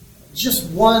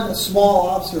just one small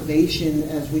observation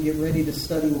as we get ready to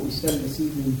study what we study this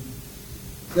evening.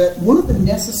 That one of the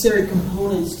necessary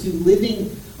components to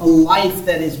living a life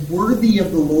that is worthy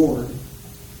of the Lord,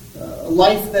 a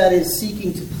life that is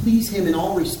seeking to please Him in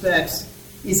all respects,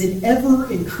 is an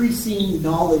ever-increasing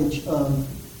knowledge of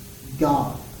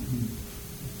God.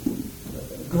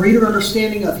 A greater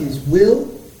understanding of His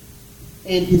will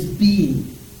and His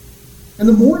being. And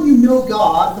the more you know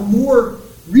God, the more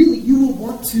really you will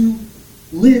want to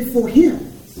live for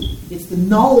Him. It's the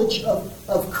knowledge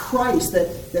of Christ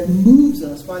that moves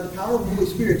us by the power of the Holy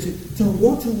Spirit to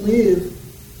want to live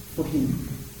for Him.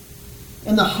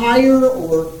 And the higher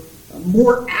or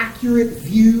more accurate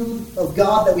view of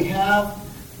God that we have,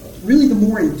 really the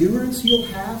more endurance you'll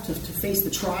have to face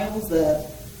the trials that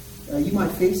you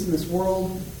might face in this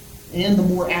world, and the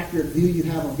more accurate view you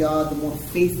have of God, the more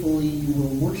faithfully you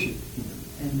will worship Him.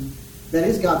 And that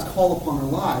is God's call upon our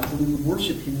lives, that we would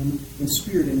worship Him in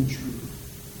spirit and in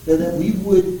truth. That we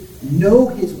would know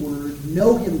His Word,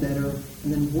 know Him better,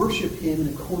 and then worship Him in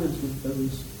accordance with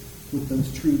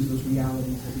those truths, those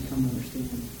realities that we come to understand.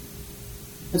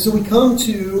 And so we come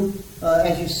to,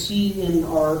 as you see in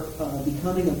our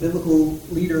Becoming a Biblical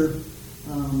Leader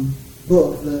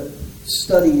book, the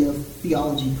study of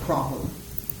theology proper.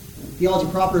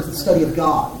 Theology proper is the study of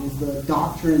God. It is the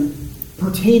doctrine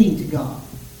pertaining to God.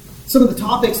 Some of the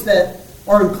topics that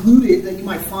are included that you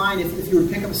might find if you were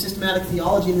to pick up a systematic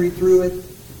theology and read through it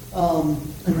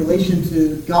in relation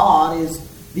to God is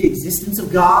the existence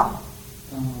of God,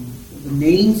 the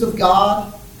names of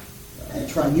God, the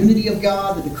triunity of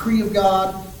God, the decree of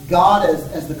God, God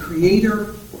as the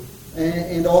creator,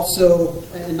 and also,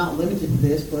 and not limited to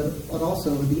this, but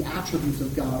also the attributes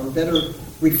of God, or better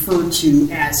referred to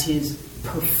as His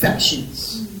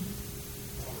perfections.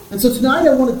 And so tonight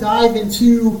I want to dive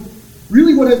into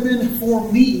really what has been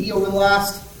for me over the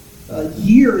last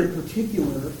year in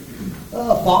particular,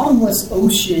 a bottomless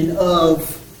ocean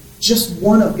of just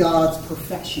one of God's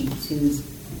perfections, His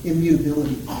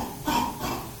immutability.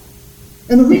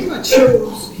 And the reason I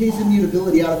chose His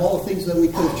immutability out of all the things that we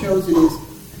could have chosen is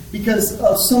because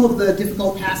of some of the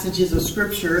difficult passages of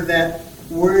Scripture that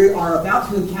we are about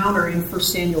to encounter in 1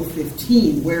 Samuel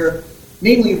 15, where,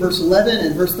 namely in verse 11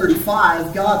 and verse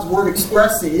 35, God's Word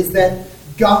expresses that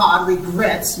God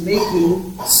regrets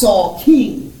making Saul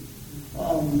king.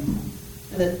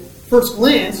 And at first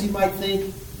glance, you might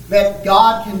think that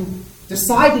God can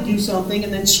decide to do something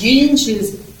and then change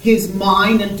his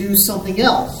mind and do something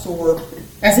else, or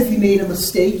as if He made a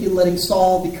mistake in letting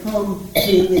Saul become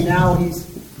king, and now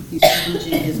he's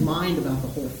changing his mind about the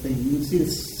whole thing. You can see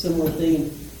this similar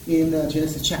thing in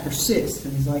Genesis chapter 6,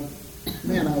 and he's like,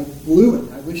 man, I blew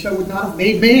it. I wish I would not have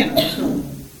made man. I'm just going to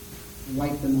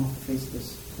wipe them off the face of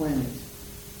this planet.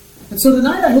 And so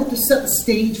tonight I hope to set the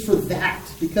stage for that,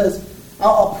 because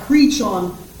I'll preach on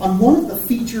one of the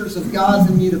features of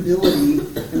God's immutability,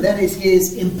 and that is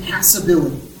His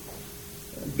impassibility.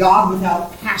 God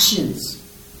without passions.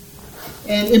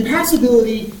 And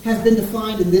impassibility has been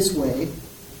defined in this way.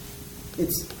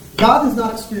 It's God does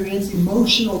not experience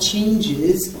emotional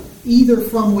changes either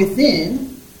from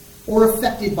within or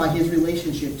affected by His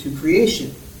relationship to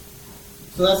creation.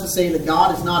 So that's to say that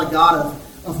God is not a God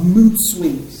of mood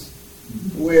swings,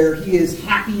 where He is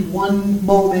happy one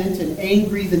moment and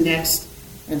angry the next,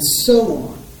 and so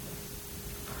on.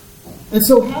 And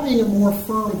so having a more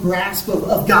firm grasp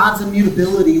of God's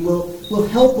immutability will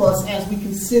help us as we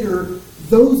consider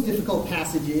those difficult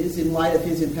passages in light of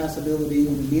His impassibility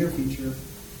in the near future.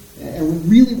 And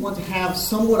we really want to have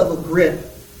somewhat of a grip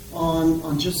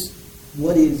on just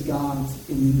what is God's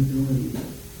immutability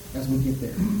as we get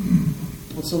there.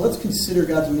 And so let's consider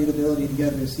God's immutability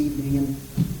together this evening. And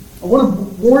I want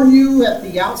to warn you at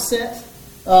the outset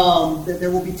that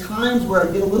there will be times where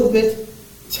I get a little bit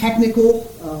technical.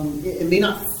 It may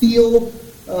not feel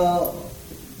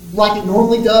like it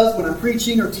normally does when I'm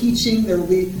preaching or teaching. There will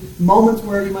be moments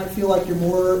where you might feel like you're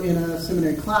more in a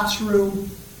seminary classroom.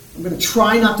 I'm going to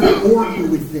try not to bore you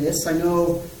with this. I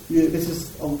know this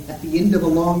is at the end of a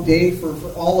long day for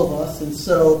all of us, and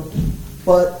so,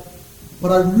 but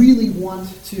I really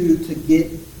want to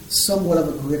get somewhat of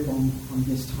a grip on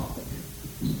this topic.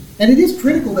 And it is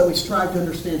critical that we strive to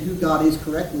understand who God is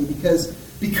correctly,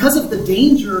 because of the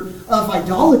danger of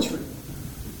idolatry.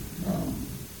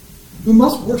 We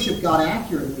must worship God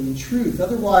accurately in truth.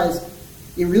 Otherwise,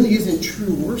 it really isn't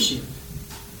true worship.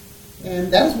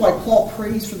 And that is why Paul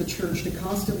prays for the church to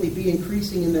constantly be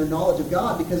increasing in their knowledge of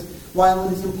God, because while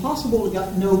it is impossible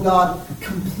to know God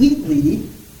completely,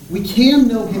 we can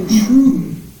know Him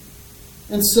truly.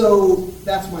 And so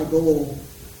that's my goal,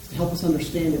 to help us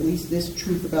understand at least this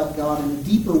truth about God in a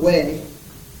deeper way,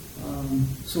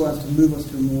 so as to move us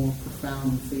to a more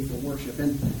profound and faithful worship.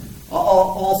 And I'll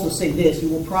also say this: you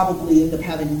will probably end up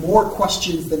having more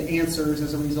questions than answers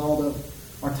as a result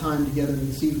of our time together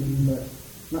this evening, but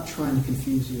I'm not trying to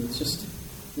confuse you. It's just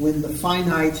when the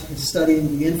finite is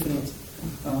studying the infinite,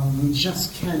 we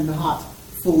just cannot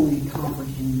fully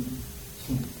comprehend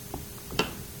Him.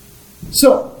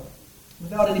 So,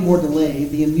 without any more delay,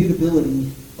 the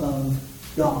immutability of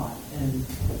God. And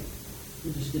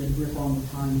we're just going to grip on the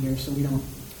time here so we don't...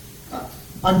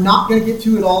 I'm not going to get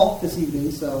to it all this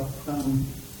evening, so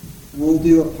we'll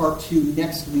do a part 2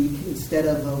 next week instead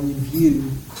of a review,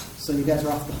 so you guys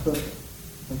are off the hook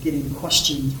of getting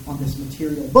questioned on this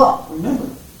material. But remember,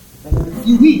 that in a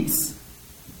few weeks,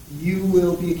 you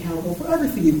will be accountable for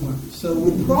everything you've learned. So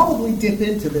we'll probably dip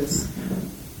into this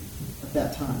at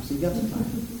that time, so you got some time.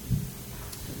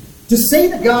 To say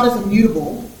that God is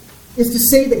immutable is to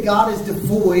say that God is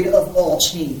devoid of all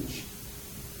change.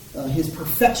 His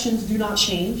perfections do not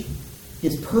change.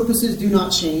 His purposes do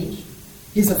not change.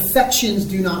 His affections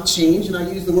do not change. And I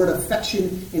use the word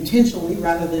affection intentionally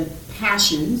rather than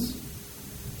passions.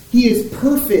 He is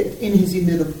perfect in his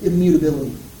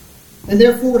immutability. And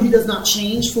therefore, he does not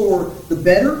change for the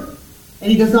better,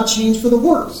 and he does not change for the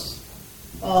worse.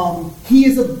 He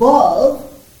is above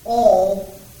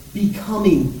all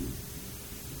becoming,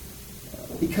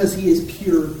 because he is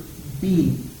pure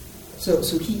being. So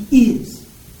he is.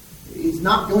 He's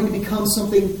not going to become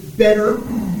something better,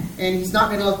 and he's not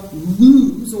going to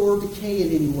lose or decay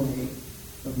in any way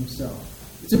of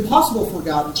himself. It's impossible for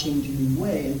God to change in any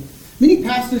way. And many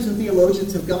pastors and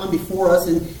theologians have gone before us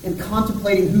in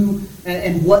contemplating who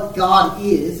and what God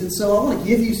is. And so I want to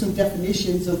give you some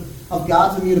definitions of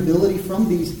God's immutability from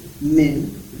these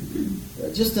men,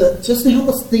 just to help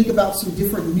us think about some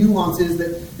different nuances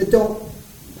that don't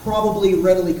probably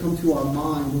readily come to our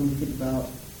mind when we think about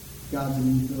God's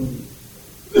immutability.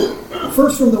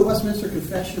 First, from the Westminster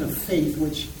Confession of Faith,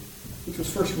 which was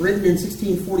first written in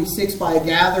 1646 by a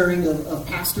gathering of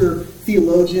pastor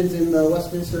theologians in the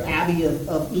Westminster Abbey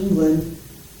of England.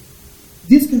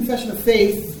 This Confession of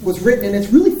Faith was written, and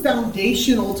it's really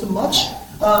foundational to much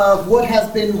of what has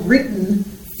been written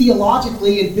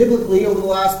theologically and biblically over the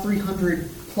last 300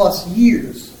 plus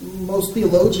years. Most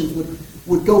theologians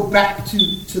would go back to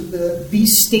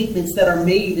these statements that are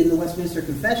made in the Westminster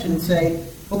Confession and say,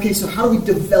 okay, so how do we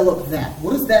develop that?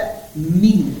 What does that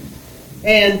mean?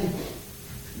 And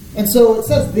so it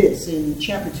says this in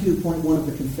chapter 2.1 of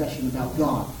the Confession about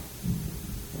God.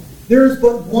 There is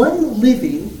but one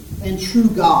living and true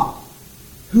God,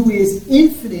 who is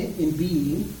infinite in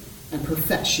being and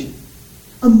perfection,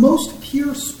 a most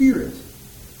pure spirit,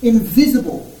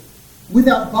 invisible,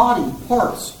 without body,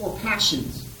 parts, or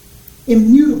passions,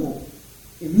 immutable,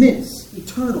 immense,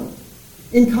 eternal,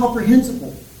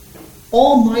 incomprehensible,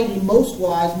 almighty, most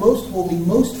wise, most holy,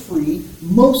 most free,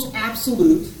 most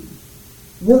absolute,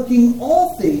 working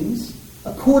all things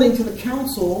according to the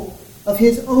counsel of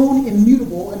his own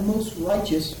immutable and most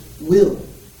righteous will,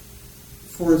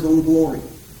 for his own glory.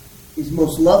 He's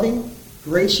most loving,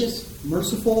 gracious,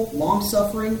 merciful,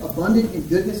 long-suffering, abundant in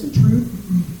goodness and truth,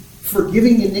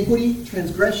 forgiving iniquity,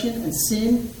 transgression, and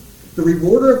sin, the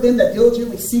rewarder of them that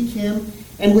diligently seek him,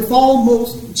 and withal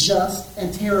most just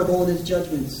and terrible in his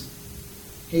judgments,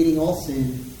 hating all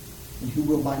sin, and who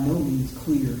will by no means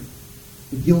clear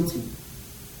the guilty.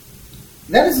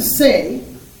 That is to say,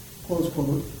 close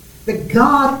quote, that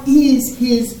God is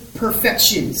his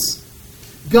perfections.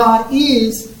 God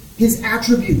is his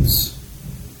attributes.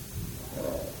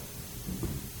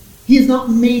 He is not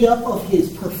made up of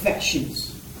his perfections.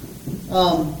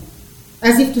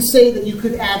 As if to say that you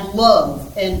could add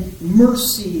love and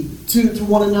mercy to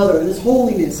one another, and his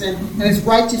holiness and his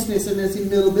righteousness and his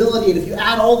immutability. And if you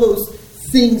add all those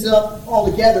things up all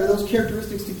together, those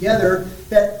characteristics together,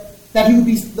 that he would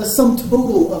be the sum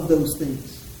total of those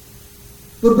things.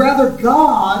 But rather,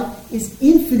 God is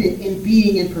infinite in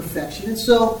being and perfection, and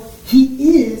so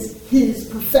he is his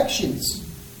perfections.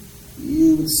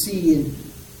 You would see in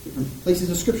different places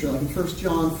of Scripture, like in 1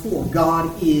 John 4,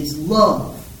 God is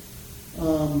love.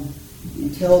 He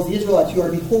tells the Israelites, you are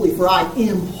to be holy, for I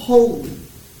am holy.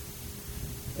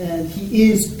 And he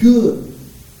is good.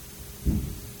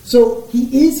 So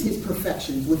he is his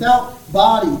perfections, without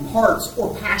body, parts,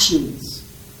 or passions.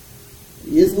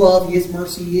 He is love, he is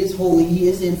mercy, he is holy, he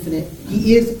is infinite,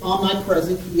 he is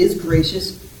omnipresent, he is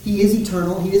gracious, he is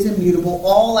eternal, he is immutable,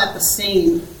 all at the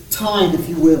same time, if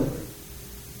you will.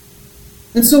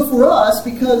 And so for us,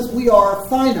 because we are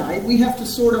finite, we have to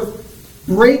sort of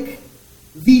break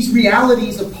these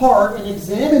realities apart and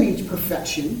examine each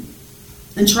perfection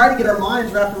and try to get our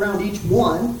minds wrapped around each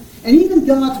one. And even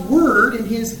God's Word in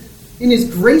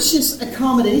His gracious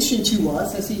accommodation to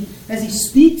us, as He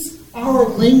speaks our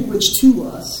language to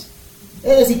us,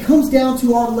 as He comes down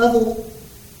to our level,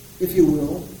 if you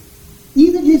will,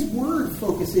 even His Word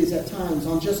focuses at times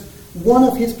on just one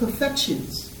of His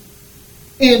perfections.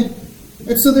 And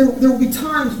so there will be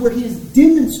times where He is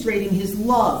demonstrating His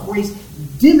love, where He's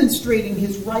demonstrating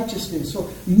His righteousness, or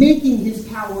making His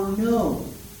power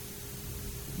known.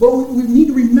 But we need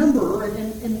to remember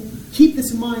and keep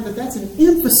this in mind that that's an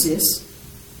emphasis,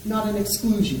 not an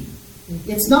exclusion.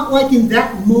 It's not like in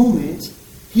that moment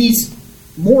He's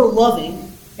more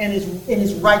loving and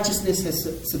his righteousness has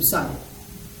subsided.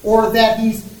 Or that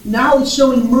He's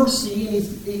showing mercy and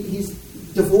he's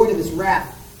devoid of His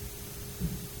wrath.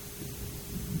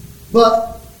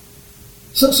 But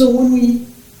so when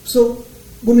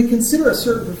we consider a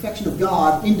certain perfection of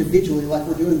God individually, like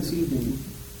we're doing this evening,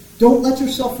 don't let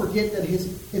yourself forget that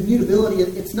His immutability,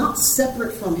 it's not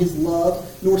separate from His love,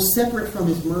 nor separate from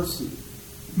His mercy.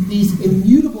 He's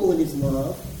immutable in His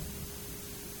love.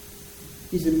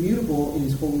 He's immutable in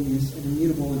His holiness, and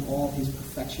immutable in all His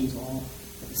perfections all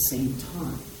at the same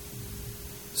time.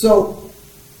 So,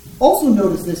 also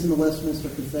notice this in the Westminster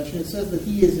Confession. It says that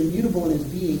He is immutable in His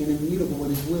being and immutable in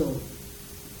His will.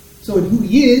 So in who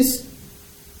He is,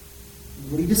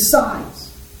 what He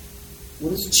decides, what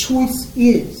His choice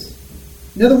is.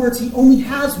 In other words, He only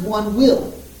has one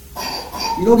will.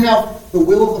 You don't have the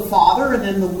will of the Father, and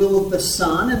then the will of the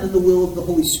Son, and then the will of the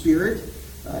Holy Spirit.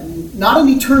 Not in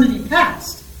eternity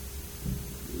past.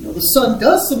 The Son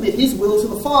does submit His will to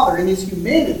the Father in His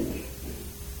humanity,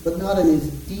 but not in His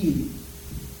deity.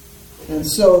 And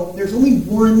so there's only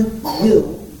one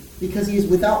will, because He is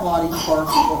without body,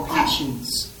 parts, or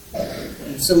passions.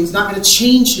 And so He's not going to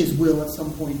change His will at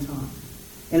some point in time.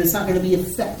 And it's not going to be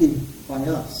affected by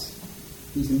us.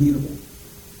 He's immutable.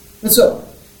 And so,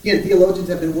 again, theologians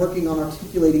have been working on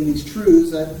articulating these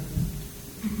truths that,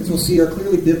 as we'll see, are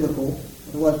clearly biblical.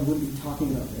 Otherwise, we wouldn't be talking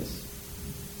about this.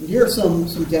 And here are some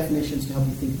definitions to help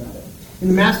you think about it. In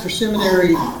the Master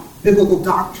Seminary Biblical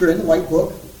Doctrine, the White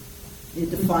Book, it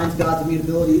defines God's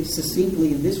immutability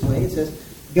succinctly in this way. It says,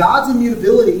 God's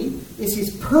immutability is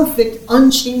His perfect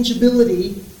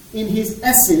unchangeability in His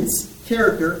essence,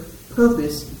 character,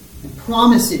 purpose, and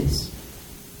promises.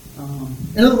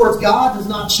 In other words, God does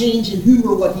not change in who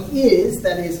or what He is,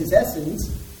 that is His essence,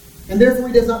 and therefore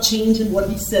He does not change in what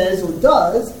He says or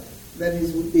does, that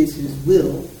is His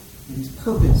will and His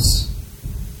purpose.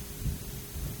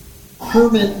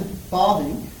 Herman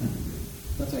Bavinck,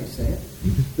 that's how you say it,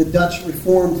 the Dutch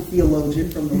Reformed theologian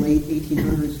from the late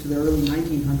 1800s to the early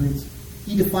 1900s,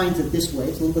 he defines it this way.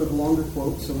 It's a little bit of a longer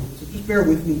quote, so just bear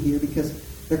with me here, because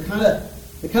they kind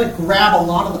of grab a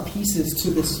lot of the pieces to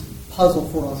this puzzle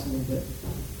for us a little bit.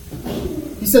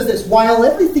 He says this: while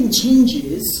everything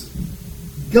changes,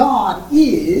 God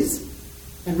is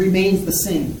and remains the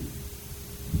same.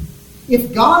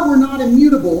 If God were not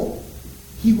immutable,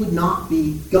 He would not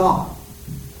be God.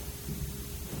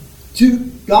 To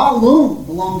God alone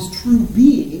belongs true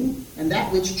being, and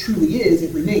that which truly is,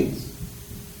 it remains.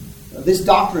 This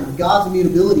doctrine of God's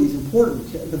immutability is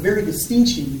important. The very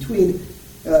distinction between,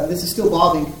 this is still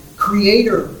Bavinck,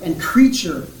 creator and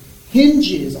creature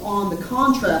hinges on the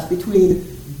contrast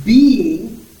between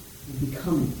being and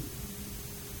becoming.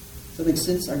 Does that make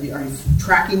sense? Are you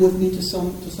tracking with me to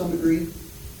some degree?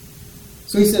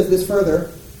 So he says this further: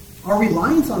 our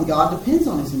reliance on God depends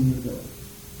on His immutability.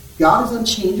 God is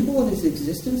unchangeable in His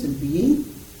existence and being.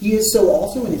 He is so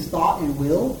also in His thought and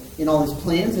will, in all His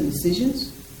plans and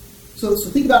decisions. So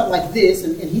think about it like this,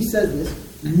 and he says this: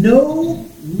 no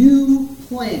new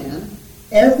plan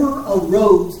ever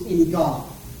arose in God.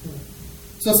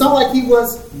 So it's not like He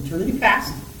was in eternity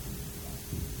past,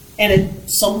 and at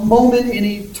some moment in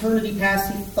eternity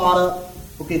past He thought up,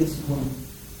 okay, this is what I'm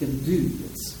going to do.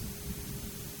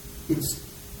 It's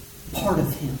part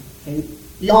of Him, okay?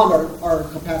 Beyond our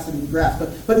capacity to grasp.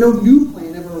 But no new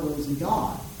plan ever arose in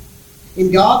God.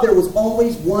 In God there was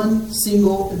always one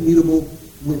single immutable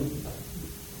will.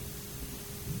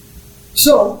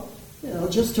 So,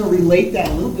 just to relate that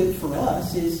a little bit for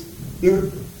us, is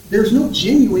there's no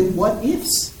genuine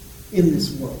what-ifs in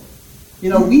this world.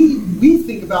 We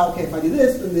think about, okay, if I do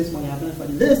this, then this might happen. If I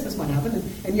do this, this might happen.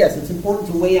 And yes, it's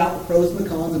important to weigh out the pros and the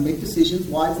cons and make decisions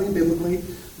wisely and biblically.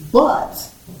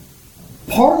 But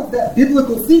part of that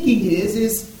biblical thinking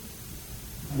is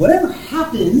whatever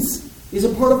happens is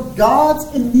a part of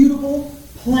God's immutable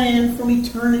plan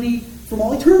from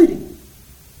all eternity.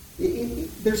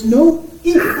 There's no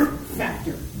if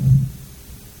factor.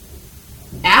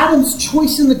 Adam's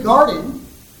choice in the garden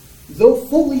is though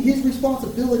fully his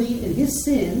responsibility and his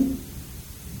sin,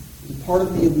 is part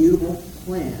of the immutable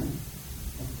plan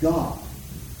of God.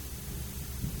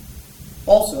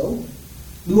 Also,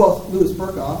 Louis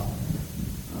Berkhoff,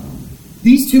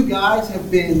 these two guys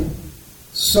have been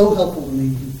so helpful to me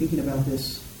in thinking about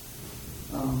this.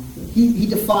 He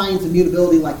defines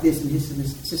immutability like this in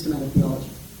his systematic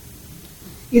theology.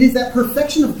 It is that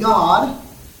perfection of God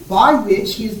by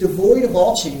which he is devoid of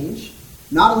all change,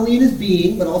 not only in his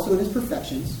being, but also in his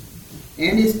perfections,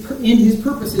 and in his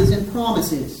purposes and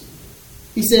promises.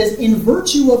 He says, in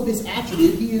virtue of this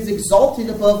attribute, he is exalted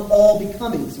above all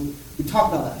becomings. And we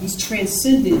talked about that. He's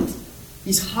transcendent.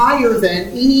 He's higher than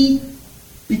any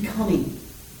becoming,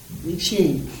 any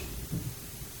change.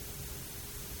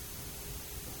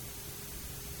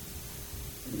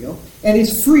 There we go. And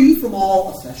is free from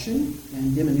all accession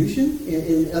and diminution.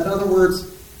 In other words,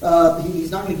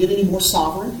 he's not going to get any more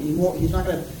sovereign anymore. He's not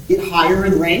going to get higher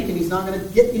in rank, and he's not going to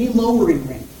get any lower in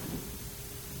rank.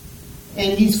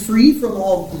 And he's free from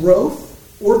all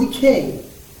growth or decay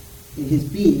in his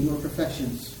being or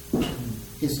perfections.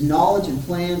 His knowledge and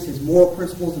plans, his moral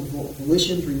principles and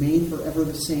volitions remain forever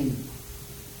the same.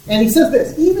 And he says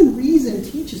this, even reason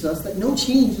teaches us that no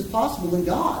change is possible in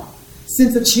God,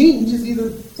 since a change is either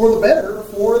for the better or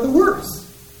for the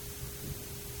worse.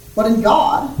 But in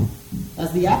God,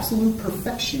 as the absolute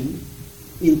perfection,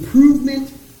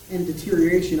 improvement and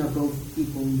deterioration are both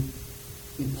equally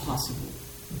impossible.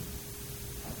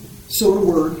 So in a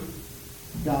word,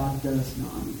 God does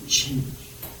not change.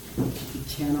 He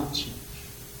cannot change.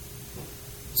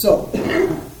 So,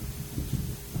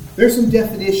 there's some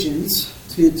definitions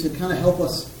to kind of help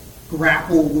us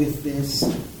grapple with this.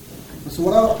 So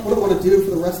what I want to do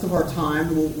for the rest of our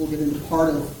time, we'll get into part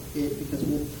of it because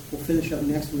we'll finish up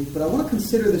next week, but I want to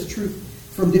consider this truth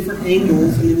from different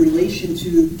angles and in relation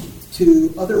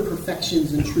to other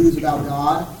perfections and truths about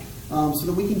God, so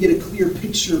that we can get a clear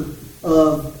picture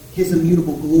of his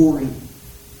immutable glory.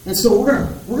 And so we're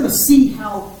going to see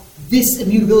how this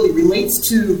immutability relates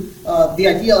to the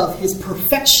idea of his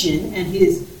perfection and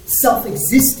his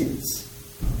self-existence.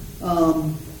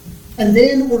 And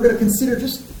then we're going to consider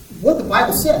just what the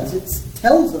Bible says. It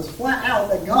tells us flat out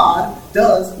that God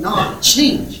does not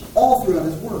change all throughout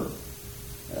his word.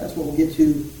 That's what we'll get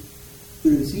to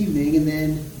through this evening. And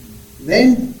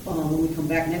then when we come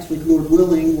back next week, Lord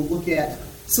willing, we'll look at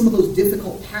some of those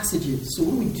difficult passages. So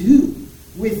what do we do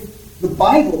with the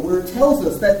Bible where it tells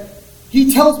us that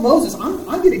he tells Moses,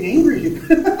 I'm getting angry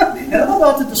and I'm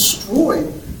about to destroy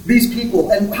these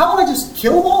people. And how about I just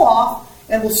kill them all off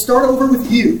and we'll start over with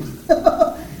you?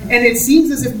 And it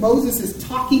seems as if Moses is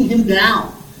talking him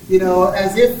down,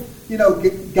 as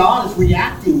if, God is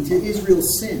reacting to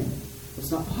Israel's sin.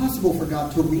 It's not possible for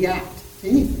God to react to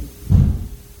anything.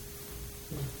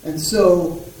 And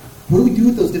so, what do we do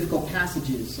with those difficult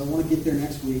passages? I want to get there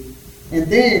next week. And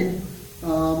then,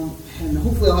 and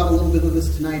hopefully I'll have a little bit of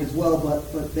this tonight as well,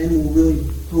 but then we'll really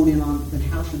hone in on then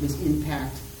how should this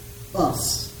impact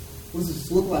us? What does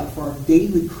this look like for our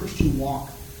daily Christian walk?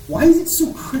 Why is it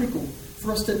so critical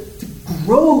for us to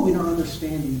grow in our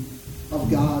understanding of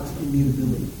God's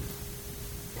immutability,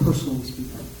 personally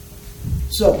speaking?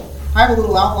 So, I have a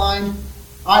little outline.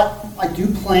 I do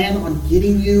plan on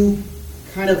getting you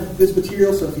kind of this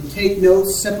material, so if you take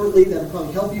notes separately, that'll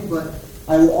probably help you, but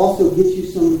I will also get you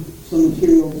some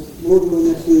materials, Lord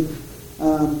willing, next week,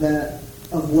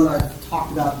 of what I've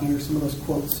talked about here, some of those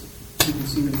quotes, so you can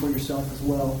see them for yourself as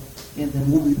well, and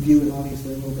then we'll review it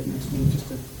obviously a little bit next week, just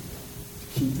to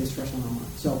keep this fresh on our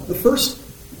mind. So the first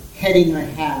heading I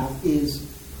have is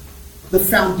the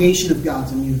foundation of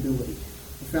God's immutability.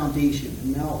 The foundation.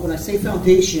 And now, when I say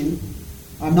foundation,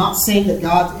 I'm not saying that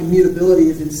God's immutability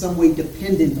is in some way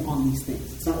dependent on these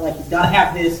things. It's not like he's got to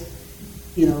have this,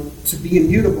 to be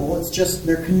immutable. It's just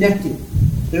they're connected.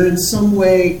 They're in some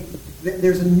way,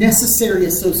 there's a necessary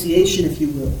association, if you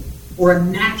will, or a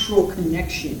natural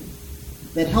connection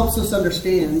that helps us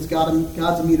understand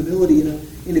God's immutability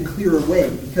in a clearer way.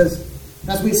 Because,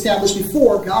 as we established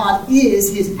before, God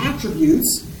is his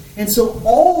attributes, and so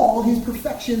all his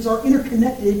perfections are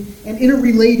interconnected and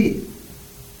interrelated.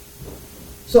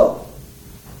 So,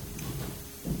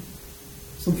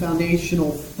 some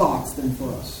foundational thoughts then for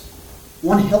us.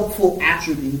 One helpful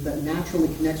attribute that naturally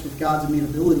connects with God's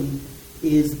immutability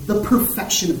is the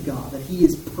perfection of God, that he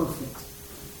is perfect.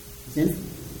 He's infinite.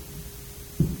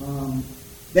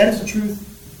 That is the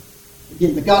truth,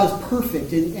 again, that God is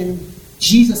perfect. And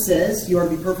Jesus says, you are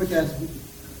to be perfect as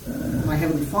my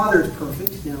heavenly Father is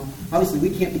perfect. Now, obviously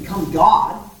we can't become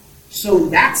God. So in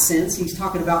that sense, he's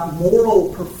talking about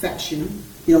moral perfection,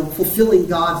 fulfilling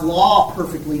God's law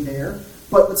perfectly there.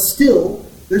 But still,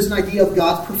 there's an idea of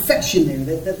God's perfection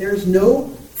there, that there's no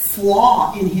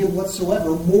flaw in him whatsoever,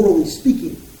 morally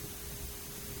speaking.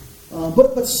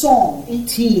 But Psalm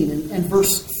 18 and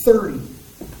verse 30.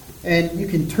 And you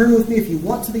can turn with me if you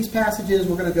want to these passages.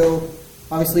 We're going to go,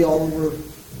 obviously, all over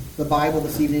the Bible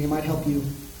this evening. It might help you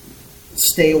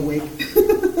stay awake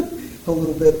a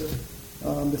little bit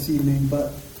this evening.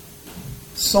 But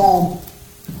Psalm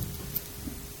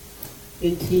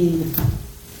 18,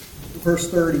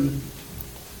 verse 30.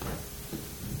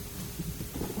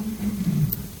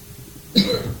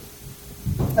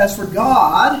 As for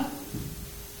God,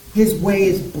 his way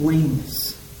is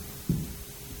blameless.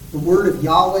 The word of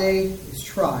Yahweh is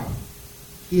tried.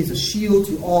 He is a shield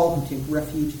to all who take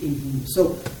refuge in him.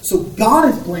 So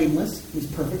God is blameless. He's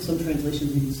perfect. Some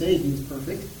translations even say he is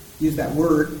perfect. Use that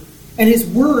word. And his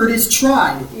word is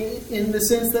tried in the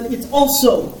sense that it's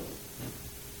also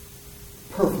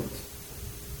perfect.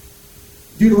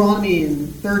 Deuteronomy in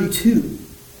 32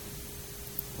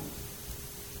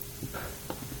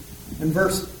 and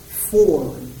verse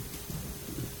 4.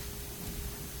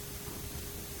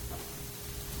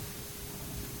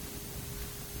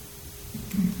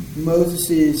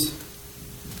 Moses'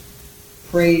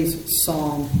 praise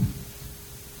song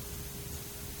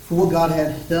for what God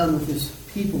had done with his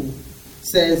people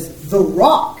says, the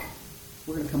rock,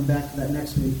 we're going to come back to that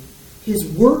next week, his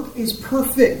work is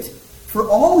perfect, for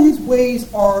all his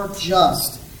ways are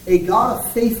just, a God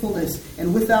of faithfulness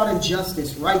and without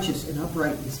injustice, righteous and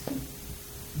upright is he.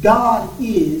 God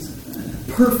is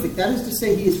perfect. That is to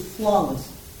say, he is flawless.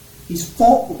 He's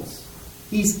faultless.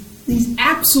 He's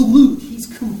absolute. He's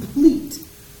complete.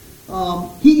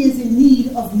 He is in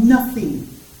need of nothing.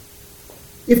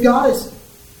 If God is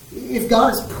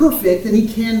perfect, then he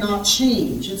cannot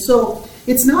change. And so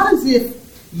it's not as if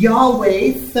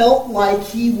Yahweh felt like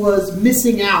he was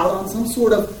missing out on some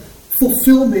sort of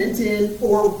fulfillment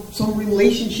or some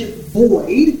relationship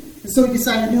void. And so he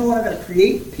decided, you know what, I've got to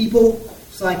create people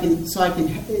so I can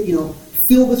fill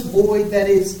this void that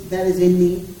is in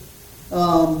me.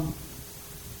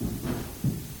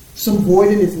 Some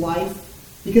void in his life,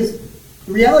 because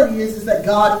the reality is that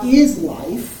God is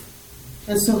life,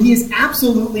 and so he is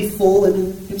absolutely full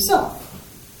in himself.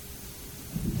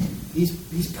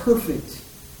 He's perfect.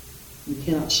 He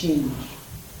cannot change,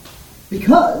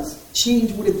 because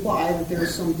change would imply that there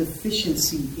is some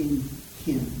deficiency in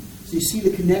him. So you see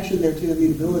the connection there to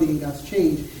immutability and God's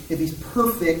change. If he's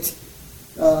perfect,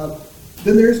 then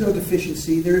there is no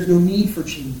deficiency. There is no need for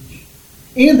change.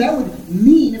 And that would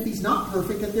mean, if he's not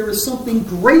perfect, that there is something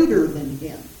greater than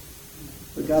him.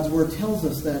 But God's word tells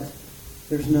us that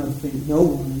there's no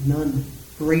one and none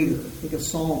greater. Think of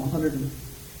Psalm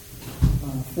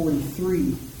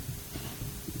 143.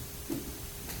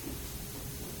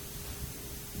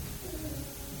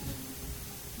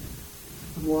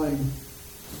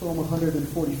 Psalm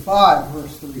 145,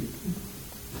 verse 3.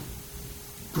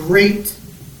 Great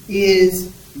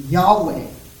is Yahweh.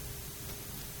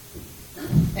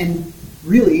 And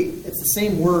really, it's the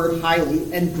same word,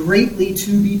 highly, and greatly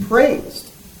to be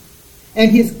praised.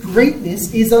 And his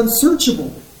greatness is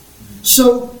unsearchable.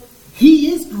 So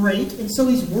he is great, and so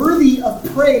he's worthy of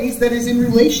praise that is in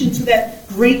relation to that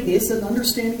greatness and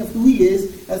understanding of who he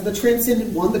is as the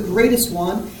transcendent one, the greatest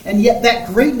one, and yet that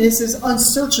greatness is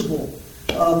unsearchable.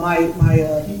 My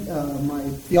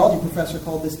theology professor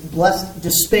called this blessed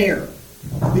despair.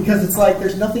 Because it's like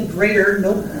there's nothing greater,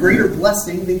 no greater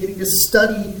blessing than getting to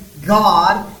study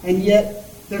God, and yet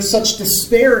there's such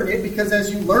despair in it, because as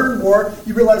you learn more,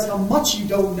 you realize how much you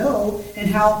don't know and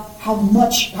how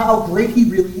great he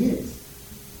really is.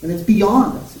 And it's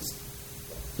beyond us. It's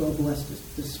so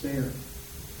blessed despair.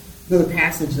 Another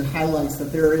passage that highlights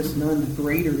that there is none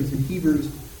greater is in Hebrews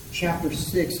chapter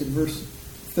 6 and verse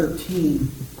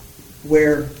 13,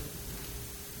 where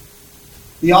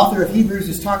the author of Hebrews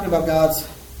is talking about God's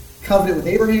covenant with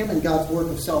Abraham and God's work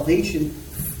of salvation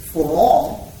for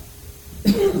all.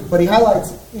 But he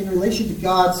highlights in relation to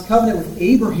God's covenant with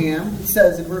Abraham, he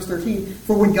says in verse 13,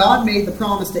 for when God made the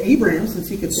promise to Abraham, since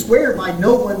he could swear by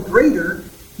no one greater,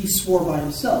 he swore by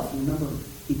himself. Remember,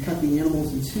 he cut the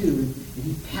animals in two, and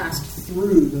he passed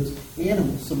through those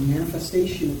animals, some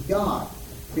manifestation of God,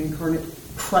 the incarnate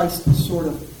Christ sort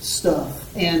of stuff.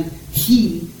 And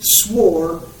he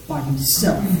swore by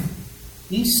himself.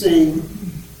 He's saying,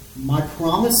 my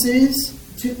promises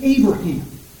to Abraham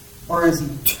are as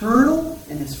eternal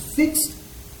and as fixed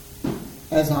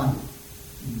as I am.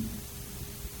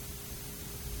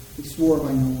 He swore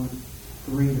by no one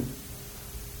greater,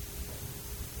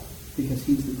 because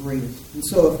he's the greatest. And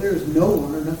so if there is no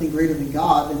one or nothing greater than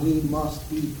God, then he must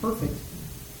be perfect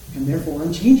and therefore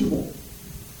unchangeable.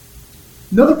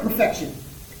 Another perfection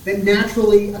that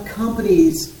naturally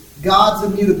accompanies God's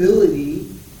immutability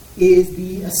is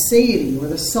the aseity, or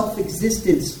the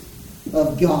self-existence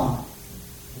of God.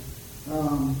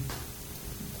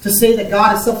 To say that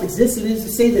God is self-existent is to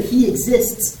say that He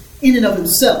exists in and of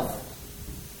Himself.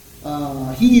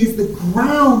 He is the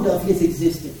ground of His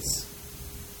existence,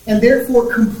 and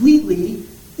therefore completely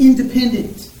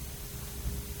independent.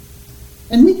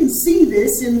 And we can see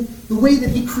this in the way that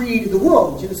He created the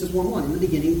world. In Genesis 1:1, in the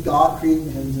beginning, God created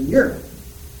the heavens and the earth.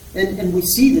 And we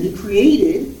see that He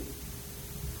created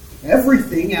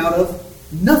everything out of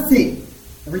nothing.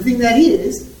 Everything that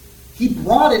is, He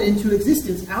brought it into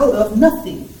existence out of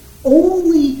nothing.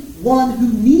 Only one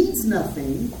who needs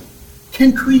nothing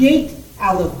can create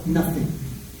out of nothing.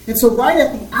 And so right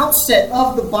at the outset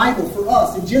of the Bible for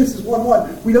us, in Genesis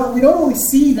 1:1, we don't only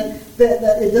see that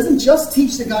it doesn't just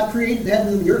teach that God created the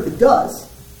heavens and the earth. It does.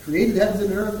 Created the heavens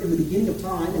and the earth in the beginning of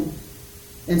time.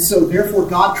 And so therefore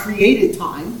God created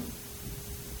time.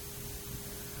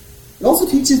 It also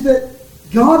teaches that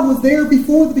God was there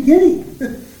before the beginning.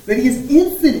 That He is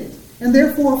infinite and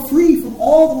therefore free from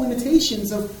all the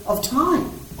limitations of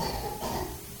time.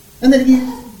 And that He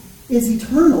is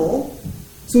eternal.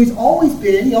 So He's always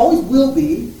been, He always will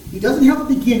be. He doesn't have a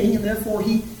beginning, and therefore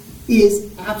He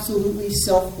is absolutely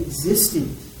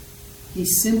self-existent. He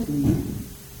simply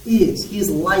is. He is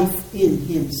life in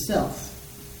Himself.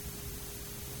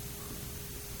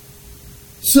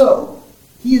 So,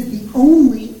 He is the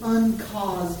only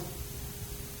uncaused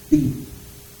being.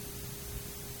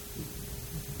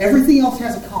 Everything else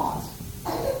has a cause.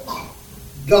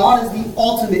 God is the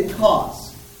ultimate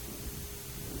cause.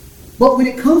 But when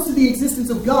it comes to the existence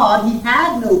of God, He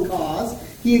had no cause.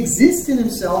 He exists in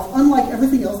Himself, unlike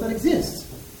everything else that exists.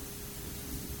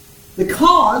 The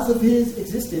cause of His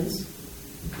existence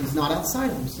is not outside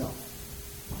of Himself.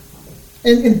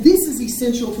 And this is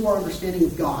essential to our understanding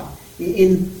of God.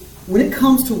 When it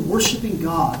comes to worshiping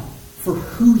God for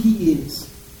who He is,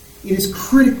 it is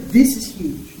critical. This is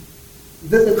huge.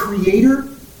 The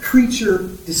creator-creature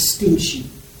distinction.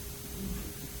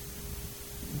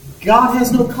 God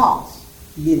has no cause.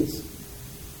 He is.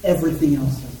 Everything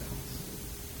else has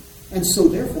cause. And so,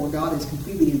 therefore, God is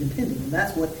completely independent. And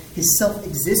that's what His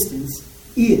self-existence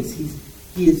is.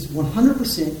 He is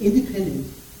 100% independent.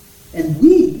 And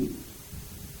we,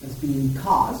 as being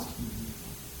caused,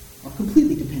 are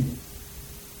completely dependent.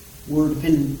 We're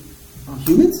dependent on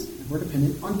humans, and we're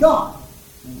dependent on God.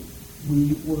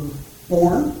 We were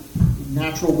born in the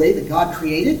natural way that God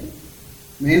created,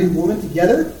 man and woman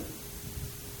together,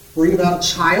 bring about a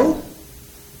child.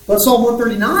 But Psalm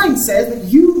 139 says that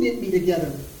you knit me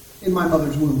together in my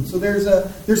mother's womb. So there's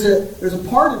a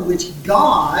part in which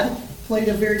God played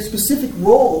a very specific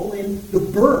role in the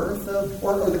birth of,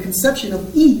 or the conception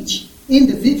of each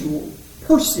individual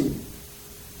person.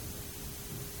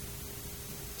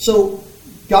 So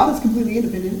God is completely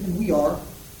independent, and we are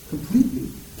completely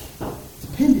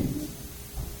dependent.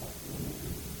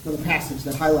 Another passage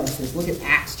that highlights this. Look at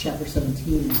Acts chapter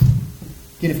 17.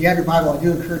 Again, if you have your Bible, I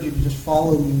do encourage you to just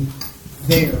follow me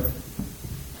there.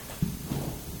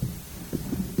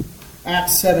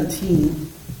 Acts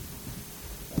 17.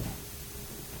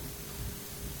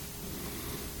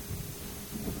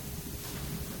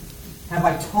 Have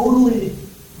I totally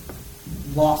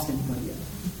lost anybody yet?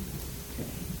 Okay.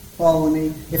 Follow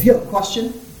me. If you have a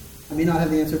question, I may not have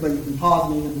the answer, but you can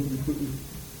pause me and we can quickly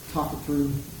talk it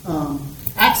through.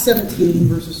 Acts 17,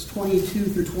 verses 22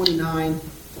 through 29.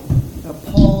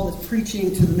 Paul is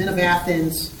preaching to the men of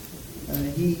Athens.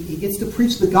 He gets to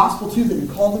preach the gospel to them and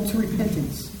call them to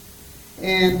repentance.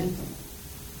 And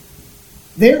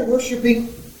they're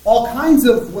worshiping all kinds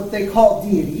of what they call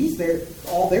deities. They're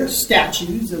all their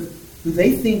statues of who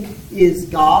they think is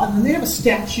God. And then they have a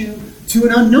statue to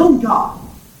an unknown God.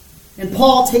 And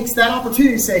Paul takes that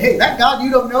opportunity to say, hey, that God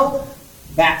you don't know,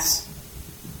 that's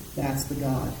the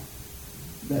God.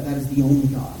 That is the only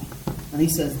God. And he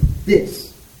says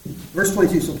this. Verse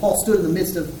 22, so Paul stood in the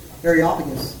midst of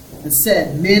Areopagus and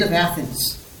said, Men of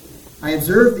Athens, I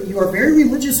observe that you are very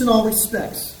religious in all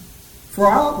respects. For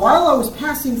while I was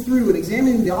passing through and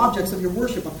examining the objects of your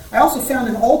worship, I also found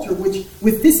an altar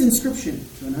with this inscription,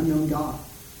 to an unknown God.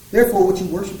 Therefore, what you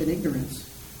worship in ignorance,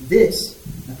 this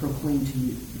I proclaim to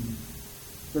you.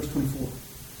 Verse 24,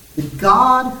 the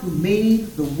God who made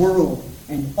the world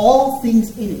and all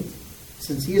things in it,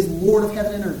 since He is Lord of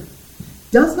heaven and earth,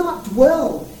 does not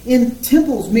dwell in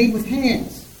temples made with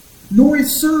hands, nor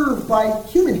is served by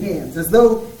human hands, as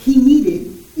though He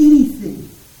needed anything,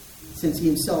 since He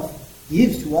Himself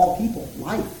gives to all people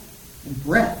life and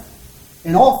breath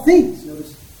and all things.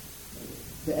 Notice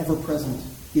the ever-present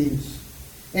gives.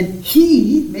 And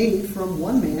he made from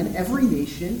one man every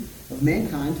nation of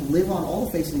mankind to live on all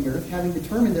the face of the earth, having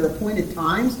determined their appointed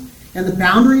times and the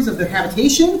boundaries of their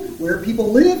habitation, where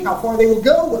people live, how far they will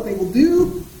go, what they will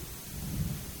do,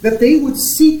 that they would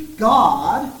seek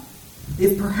God,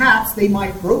 if perhaps they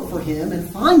might grope for him and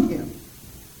find him.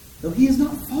 Though he is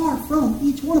not far from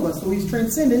each one of us, though he's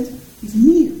transcendent, he's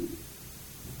near.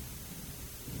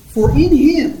 For in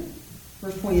him,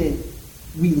 verse 28,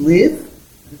 we live,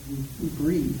 we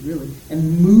breathe, really,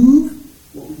 and move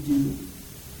what we do,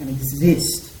 and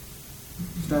exist.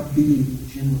 Start being in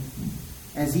general.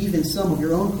 As even some of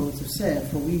your own poets have said,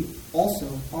 for we also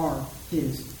are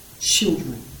his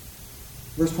children.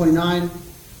 Verse 29,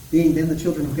 being then the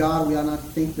children of God, we ought not to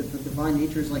think that the divine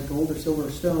nature is like gold or silver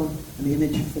or stone, and the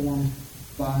image formed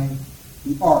by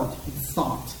the art and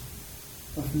thought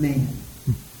of man.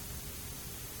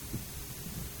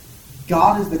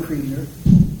 God is the creator,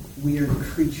 we are the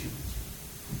creatures.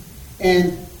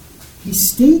 And he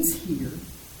states here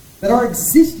that our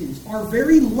existence, our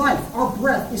very life, our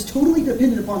breath is totally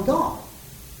dependent upon God.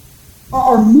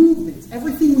 Our movements,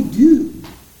 everything we do,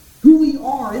 who we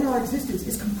are in our existence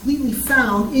is completely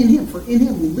found in him. For in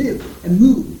him we live and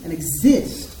move and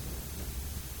exist.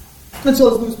 And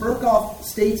so as Louis Berkhoff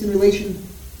states in relation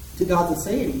to God's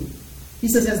aseity, he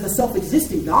says as the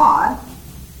self-existing God,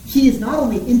 he is not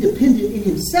only independent in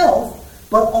himself,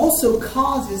 but also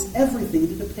causes everything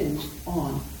to depend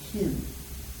on him.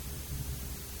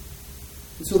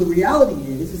 And so the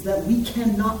reality is that we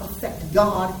cannot affect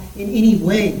God in any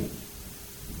way.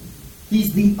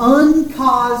 He's the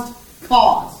uncaused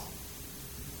cause.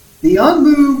 The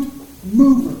unmoved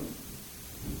mover.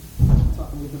 I'll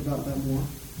talk a little bit about that more.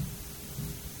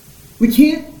 We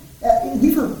can't,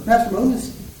 we've heard Pastor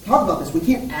Moses talk about this. We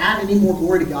can't add any more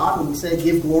glory to God when we say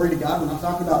give glory to God. We're not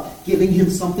talking about giving him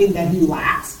something that he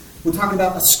lacks. We're talking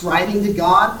about ascribing to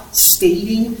God,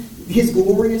 stating his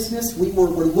gloriousness. We're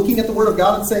looking at the Word of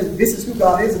God and saying this is who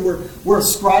God is, and we're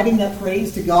ascribing that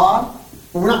praise to God.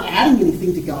 But we're not adding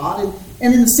anything to God.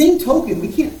 And in the same token,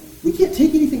 we can't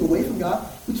take anything away from God.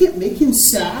 We can't make him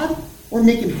sad or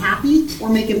make him happy or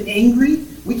make him angry.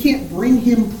 We can't bring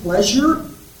him pleasure.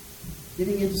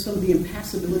 Getting into some of the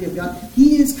impassibility of God.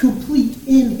 He is complete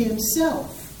in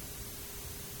himself.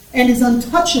 And is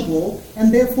untouchable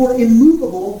and therefore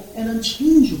immovable and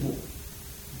unchangeable.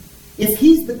 If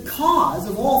he's the cause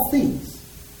of all things,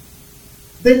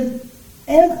 then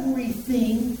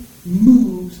everything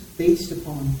moves based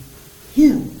upon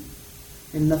him.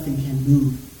 And nothing can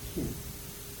move him.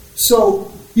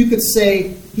 So you could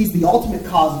say he's the ultimate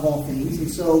cause of all things. And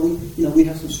so we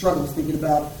have some struggles thinking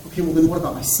about, okay, well then what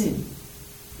about my sin?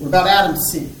 What about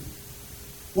Adam's sin?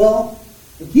 Well,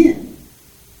 again,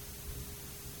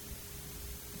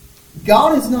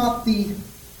 God is not the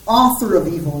author of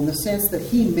evil in the sense that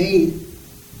he made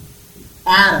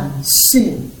Adam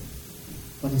sin,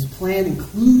 but his plan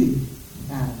included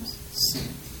Adam's sin.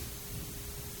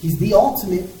 He's the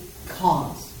ultimate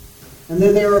cause. And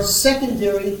then there are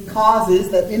secondary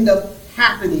causes that end up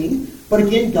happening, but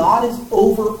again, God is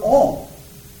over all.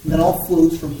 And that all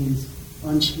flows from his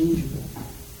unchangeableness.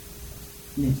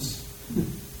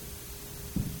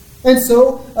 And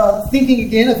so, thinking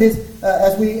again of his,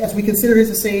 as we consider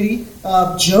his aseity,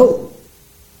 Job.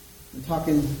 I'm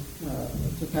talking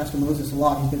to Pastor Moses a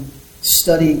lot. He's been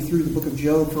studying through the book of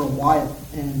Job for a while,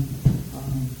 and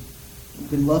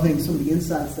I've been loving some of the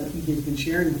insights that he has been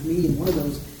sharing with me. And one of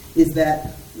those is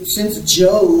that since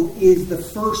Job is the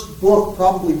first book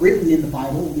probably written in the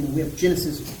Bible, we have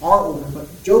Genesis, our order,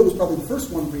 but Job was probably the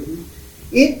first one written.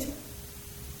 It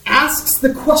asks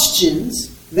the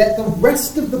questions that the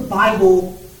rest of the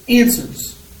Bible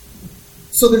answers.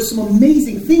 So there's some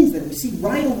amazing things that we see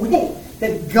right away.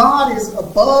 That God is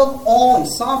above all,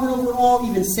 he's sovereign over all,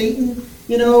 even Satan.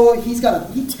 He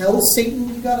tells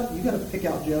Satan, you gotta pick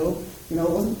out Job. It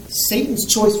wasn't Satan's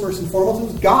choice first and foremost,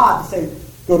 it was God to say,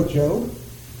 go to Job.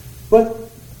 But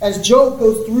as Job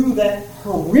goes through that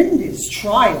horrendous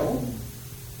trial,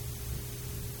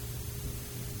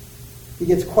 he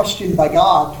gets questioned by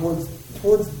God towards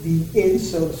the end,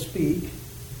 so to speak.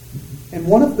 And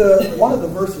one of the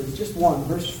verses, just one,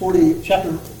 verse 40,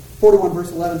 chapter 41,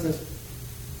 verse 11 says,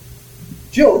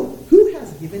 Job, who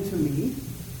has given to me,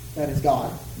 that is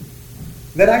God,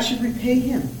 that I should repay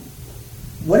him?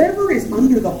 Whatever is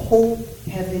under the whole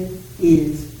heaven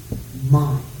is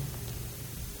mine.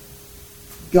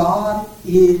 God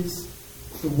is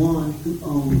the one who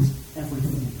owns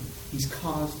everything. He's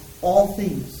caused all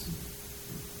things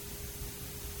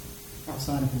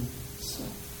outside of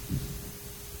himself.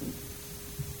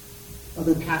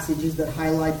 Other passages that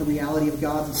highlight the reality of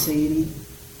God's aseity.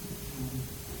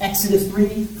 Exodus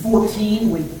 3:14,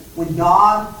 when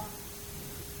God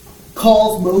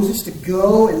calls Moses to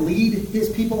go and lead his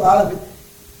people out of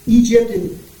Egypt,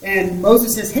 and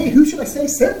Moses says, hey, who should I say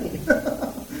sent me?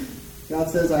 God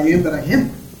says, I am that I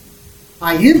am.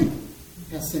 I am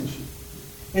has sent you.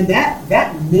 And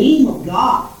that name of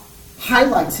God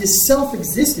highlights his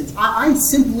self-existence. I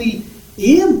simply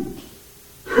am.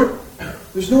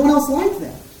 There's no one else like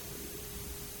that.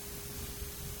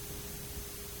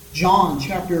 John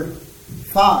chapter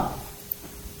 5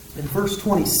 and verse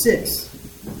 26.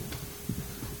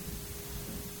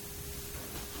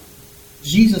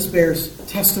 Jesus bears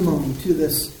testimony to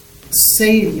this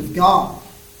deity of God.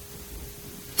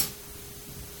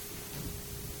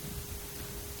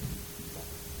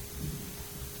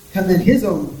 And then his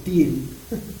own deity.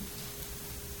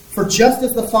 For just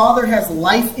as the Father has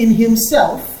life in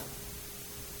himself,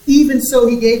 even so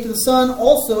he gave to the Son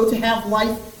also to have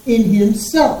life in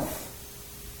himself.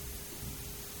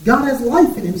 God has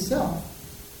life in himself.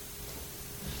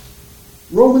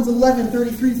 Romans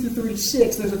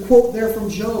 11:33-36, there's a quote there from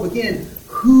Job. Again,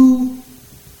 who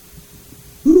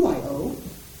do I owe?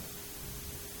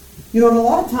 And a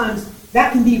lot of times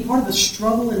that can be part of the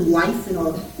struggle in life, in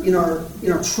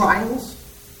our trials.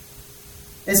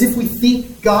 As if we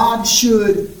think God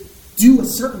should do a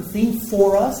certain thing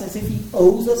for us, as if he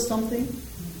owes us something.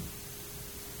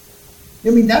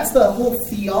 That's the whole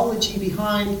theology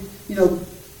behind,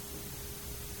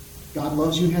 God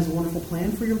loves you and has a wonderful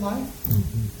plan for your life.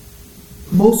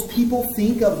 Mm-hmm. Most people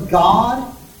think of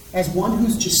God as one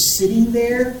who's just sitting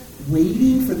there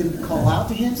waiting for them to call out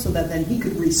to him so that then he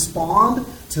could respond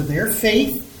to their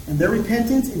faith and their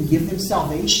repentance and give them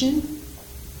salvation.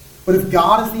 But if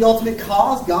God is the ultimate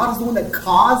cause, God is the one that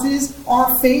causes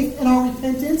our faith and our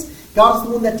repentance. God is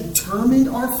the one that determined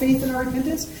our faith and our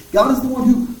repentance. God is the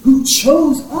one who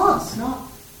chose us, not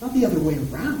the other way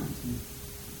around.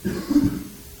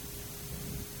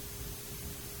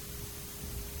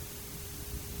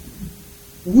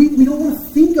 We don't want to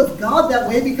think of God that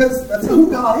way because that's who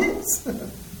God is.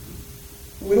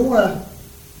 We don't want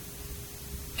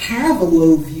to have a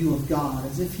low view of God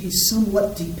as if he's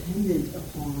somewhat dependent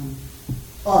upon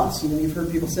us. You've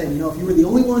heard people say, if you were the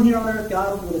only one here on earth,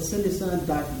 God would have sent his son to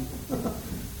die for you.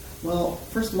 Well,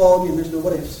 first of all, again, there's no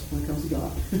what ifs when it comes to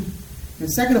God.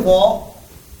 And second of all,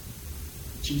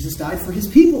 Jesus died for his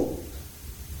people.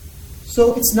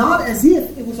 So it's not as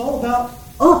if it was all about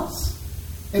us.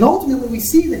 And ultimately we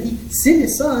see that he sent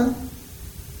his son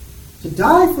to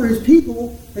die for his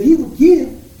people, that he would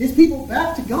give his people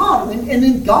back to God. And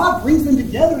then God brings them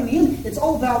together in the end. It's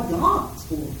all about God's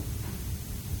glory.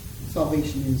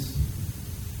 Salvation is.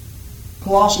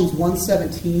 Colossians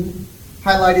 1:17,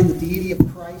 highlighting the deity of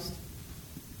Christ.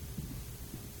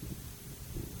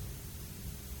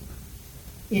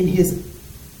 In his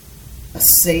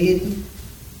aseity.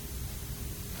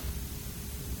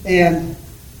 And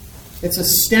it's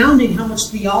astounding how much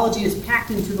theology is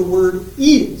packed into the word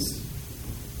is.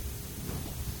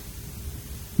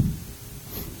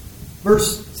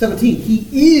 Verse 17, he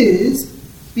is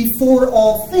before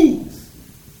all things.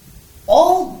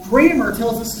 All grammar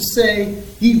tells us to say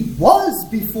he was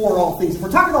before all things. If we're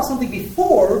talking about something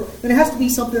before, then it has to be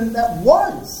something that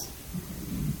was.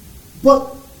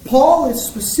 But Paul is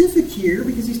specific here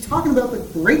because he's talking about the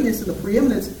greatness and the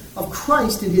preeminence of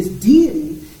Christ and his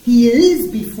deity. He is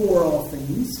before all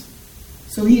things.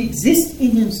 So he exists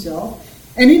in himself.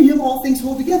 And in him all things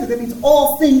hold together. That means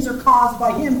all things are caused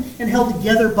by him and held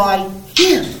together by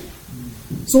him.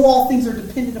 So all things are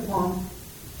dependent upon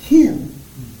him.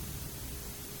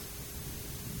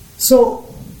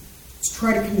 So let's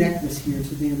try to connect this here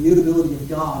to the immutability of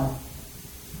God.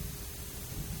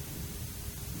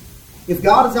 If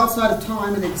God is outside of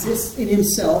time and exists in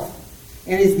himself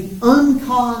and is the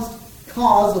uncaused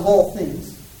cause of all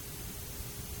things,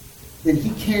 then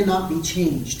he cannot be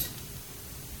changed.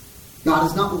 God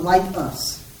is not like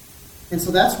us. And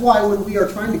so that's why when we are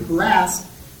trying to grasp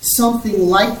something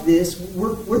like this,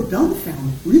 we're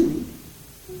dumbfounded, really.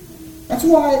 That's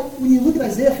why when you look at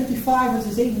Isaiah 55,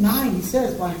 verses 8 and 9, he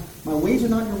says, my ways are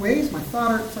not your ways, my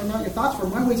thoughts are not your thoughts, for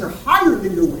my ways are higher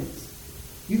than your ways.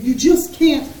 You just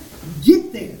can't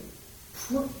get there.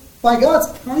 By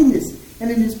God's kindness and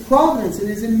in his providence and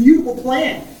his immutable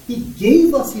plan, he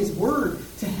gave us his word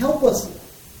to help us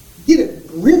get a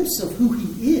glimpse of who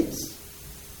he is.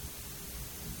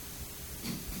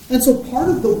 And so part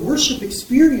of the worship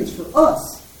experience for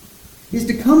us is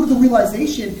to come to the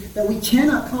realization that we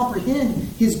cannot comprehend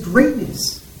his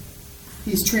greatness.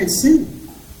 He's transcendent.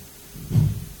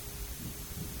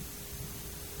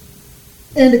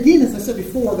 And again, as I said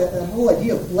before, that whole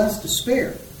idea of blessed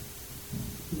despair.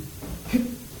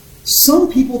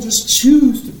 Some people just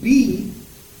choose to be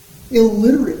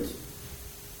illiterate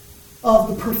of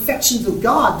the perfections of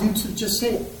God due to just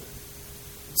say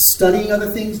studying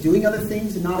other things, doing other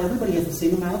things, and not everybody has the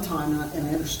same amount of time, and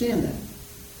I understand that.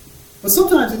 But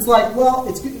sometimes it's like, well,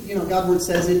 it's good, God's Word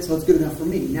says it, so it's good enough for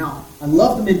me. Now, I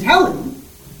love the mentality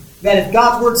that if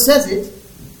God's Word says it,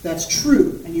 that's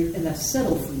true, and that's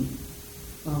settled for you.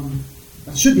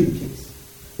 That should be the case.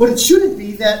 But it shouldn't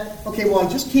be that, okay, well, I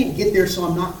just can't get there, so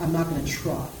I'm not going to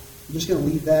try. I'm just going to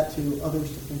leave that to others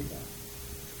to think about.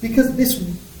 Because this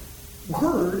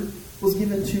Word was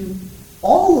given to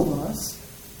all of us,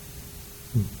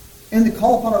 and the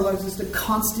call upon our lives is to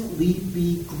constantly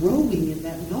be growing in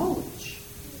that knowledge.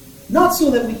 Not so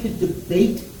that we could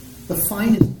debate the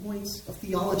finest points of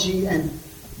theology and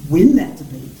win that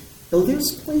debate, though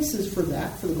there's places for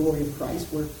that, for the glory of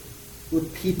Christ, where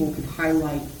people could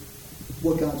highlight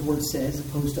what God's Word says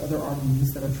opposed to other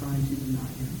arguments that are trying to deny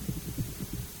Him.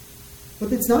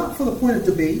 But it's not for the point of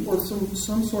debate or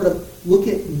some sort of look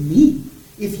at me.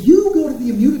 If you go to the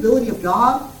immutability of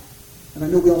God, and I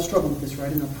know we all struggle with this,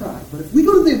 right, in our pride, but if we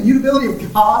go to the immutability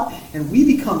of God and we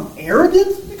become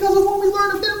arrogant because of what we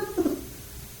learn of Him,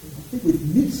 I think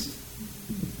we've missed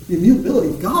the immutability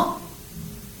of God.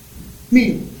 I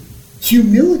mean,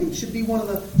 humility should be one of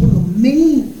the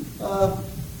main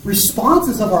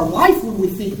responses of our life when we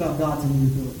think about God's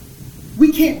immutability.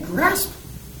 We can't grasp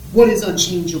what is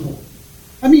unchangeable.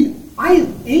 I mean, I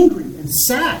am angry and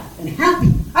sad and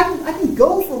happy. I can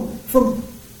go from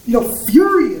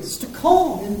furious to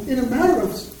calm in a matter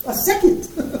of a second.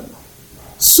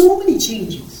 So many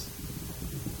changes.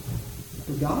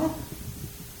 For God,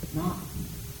 not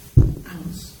an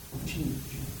ounce of change.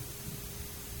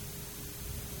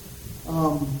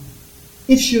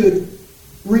 It should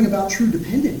bring about true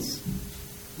dependence.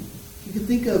 You can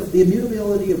think of the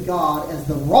immutability of God as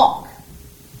the rock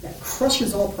that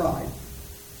crushes all pride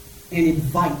and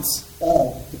invites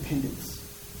all dependence.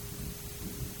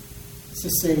 Let's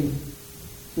just say,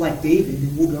 like David,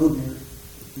 and we'll go there,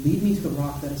 lead me to the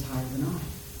rock that is higher than I.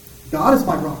 God is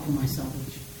my rock and my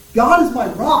salvation. God is my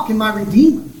rock and my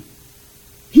redeemer.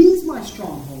 He's my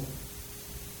stronghold.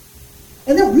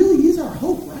 And that really is our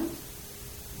hope, right?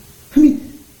 I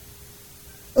mean,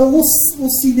 we'll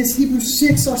see this Hebrews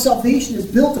 6, our salvation is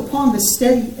built upon the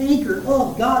steady anchor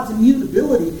of God's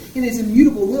immutability and His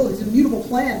immutable will, His immutable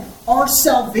plan. Our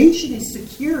salvation is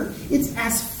secure. It's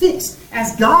as fixed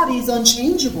as God is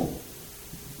unchangeable.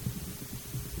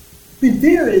 I mean,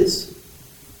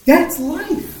 that's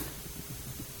life.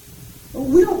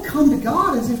 We don't come to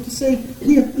God as if to say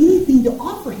we have anything to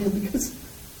offer Him because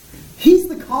He's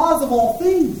the cause of all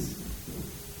things.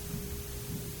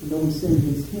 And though we sin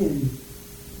against Him,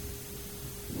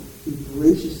 He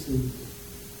graciously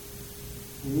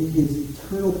and in His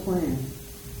eternal plan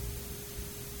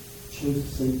chose to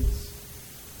save us.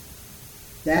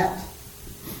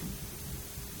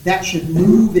 That should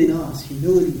move in us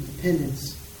humility,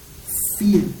 dependence,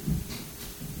 fear,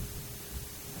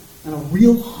 and a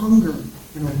real hunger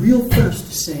and a real thirst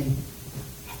to say,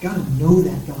 I've got to know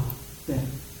that God better.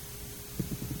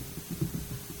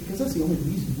 Because that's the only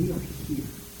reason we are here,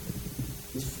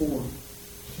 is for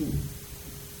Him.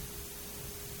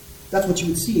 That's what you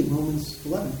would see in Romans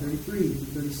 11, 33 and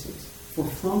 36. For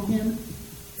from Him,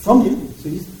 so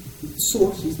He's the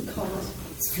source, He's the cause.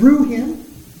 Through Him,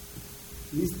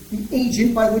 He's the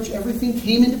agent by which everything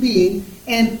came into being.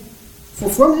 And for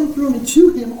from Him, through Him, and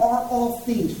to Him are all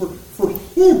things. For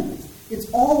Him, it's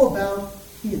all about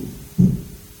Him.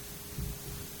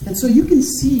 And so you can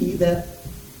see that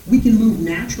we can move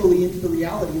naturally into the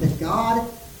reality that God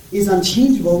is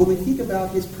unchangeable when we think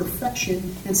about His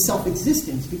perfection and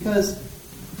self-existence. Because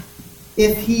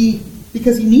He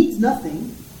needs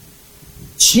nothing,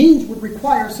 change would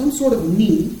require some sort of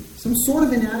need, some sort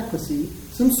of inadequacy,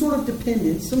 some sort of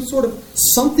dependence, some sort of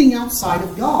something outside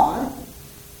of God.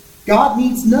 God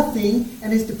needs nothing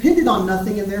and is dependent on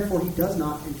nothing, and therefore He does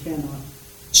not and cannot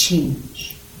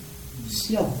change.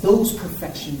 See how those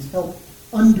perfections help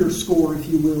underscore, if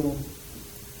you will,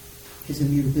 His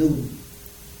immutability.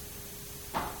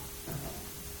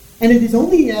 And it is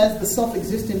only as the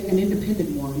self-existent and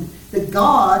independent one that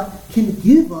God can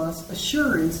give us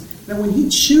assurance that when He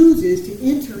chooses to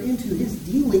enter into His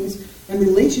dealings and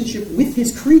relationship with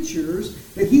His creatures,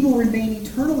 that He will remain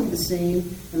eternally the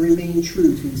same and remain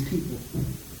true to His people.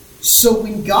 So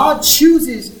when God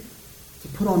chooses to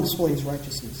put on display His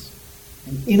righteousness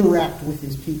and interact with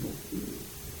His people,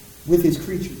 with His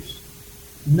creatures,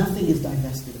 nothing is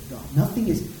divested of God. Nothing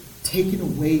is taken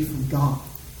away from God.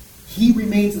 He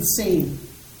remains the same.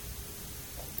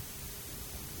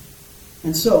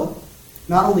 And so,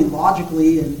 not only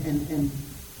logically and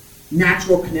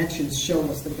natural connections show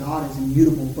us that God is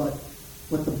immutable, but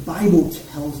what the Bible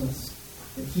tells us,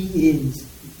 that he is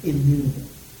immutable.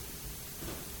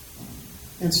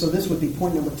 And so this would be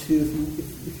point number 2.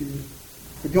 If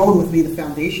you're going with me, the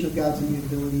foundation of God's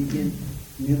immutability, again,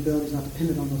 immutability is not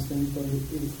dependent on those things, but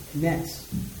it connects.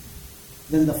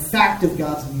 Then the fact of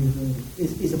God's immutability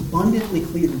is abundantly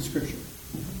clear in Scripture.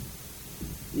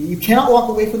 You cannot walk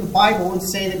away from the Bible and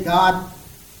say that God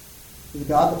is a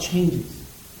God that changes,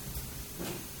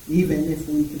 even if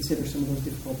we consider some of those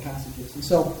difficult passages. And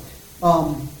so I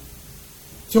want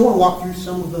to walk through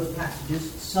some of those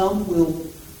passages. Some will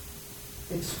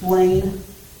explain.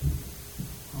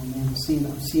 Oh man, I'm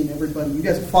seeing everybody. You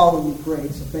guys are following me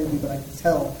great, so thank you. But I can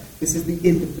tell this is the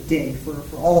end of the day for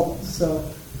all of us.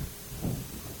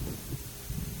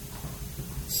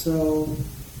 So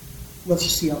let's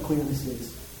just see how clear this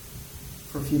is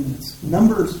for a few minutes.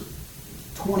 Numbers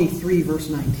 23, verse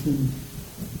 19.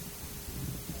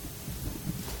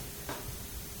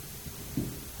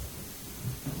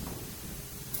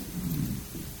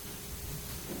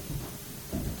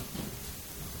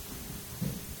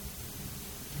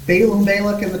 Balaam,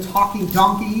 Balak, and the talking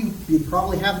donkey. You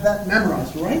probably have that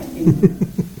memorized, right?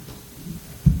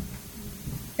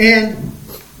 And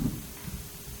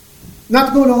not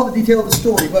to go into all the detail of the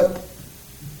story, but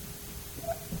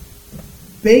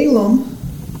Balaam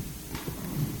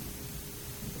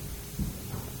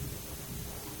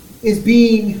is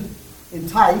being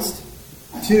enticed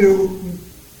to,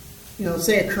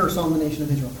 say a curse on the nation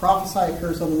of Israel, prophesy a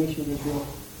curse on the nation of Israel,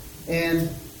 and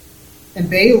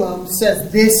Balaam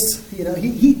says this,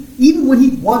 he even when he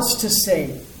wants to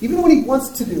say, even when he wants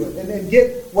to do it, and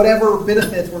get whatever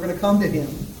benefits were going to come to him.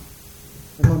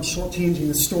 I know I'm shortchanging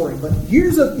the story, but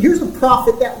here's a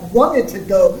prophet that wanted to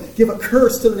go give a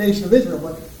curse to the nation of Israel,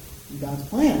 but God's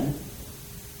plan,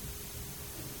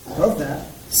 I love that,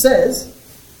 says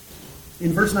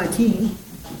in verse 19,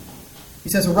 he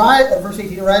says, verse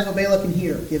 18, "Arise, O Balak, and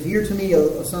hear. Give ear to me,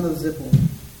 O son of Zippor.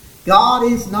 God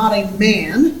is not a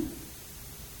man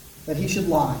that he should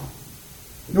lie,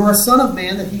 nor a son of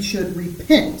man that he should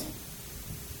repent.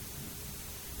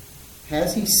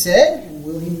 Has he said, and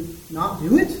will he not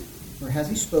do it? Or has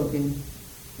he spoken,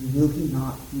 and will he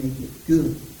not make it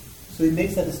good?" So he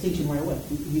makes that distinction right away.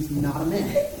 He's not a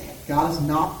man. God is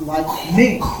not like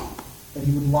man, that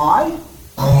he would lie,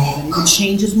 that he would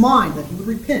change his mind, that he would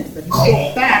repent, that he would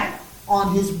go back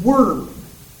on his word.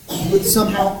 He would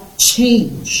somehow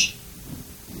change.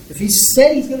 If he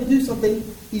said he's going to do something,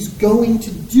 he's going to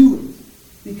do it.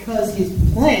 Because his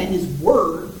plan, his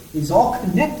word, is all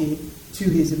connected to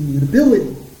his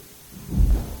immutability.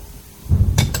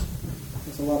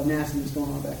 There's a lot of nastiness going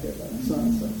on back there.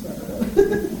 Sorry.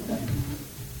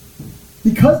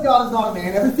 Because God is not a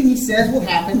man, everything he says will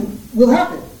happen.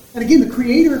 And again, the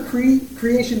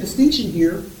creator-creation distinction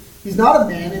here is not a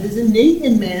man. It is innate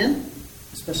in man,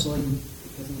 especially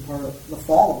because of the part of the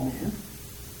fall of man.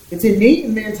 It's innate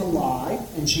in man to lie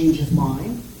and change his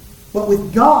mind. But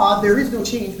with God, there is no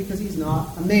change because he's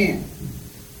not a man.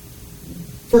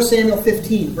 1 Samuel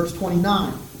 15, verse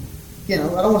 29. Again,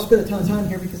 I don't want to spend a ton of time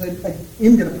here because I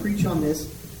am going to preach on this.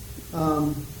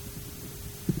 So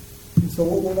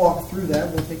we'll walk through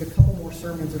that. We'll take a couple more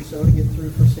sermons or so to get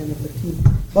through 1 Samuel 15.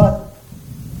 But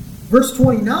verse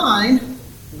 29,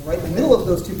 right in the middle of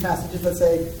those two passages that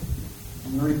say,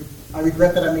 "I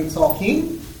regret that I made Saul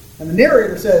king." And the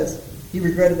narrator says he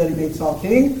regretted that he made Saul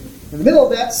king. In the middle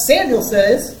of that, Samuel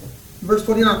says, in verse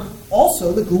 29,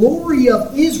 "Also the glory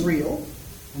of Israel,"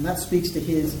 and that speaks to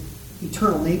his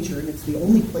eternal nature, and it's the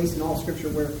only place in all Scripture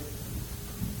where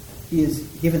he is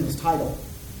given this title.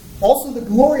 "Also the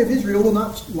glory of Israel will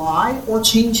not lie or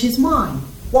change his mind."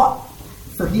 Why?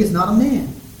 For he is not a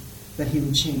man that he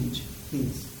would change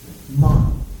his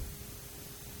mind.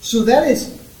 So that is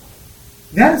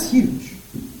huge.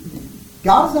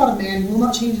 God is not a man. He will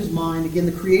not change his mind. Again,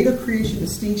 the creator-creation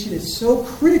distinction is so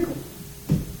critical.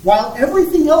 While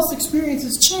everything else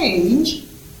experiences change,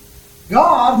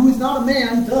 God, who is not a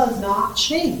man, does not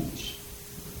change.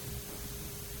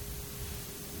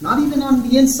 Not even on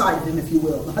the inside of him, if you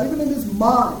will. Not even in his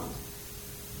mind.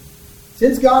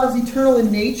 Since God is eternal in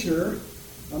nature,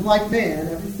 unlike man,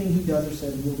 everything he does or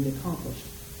says will be accomplished.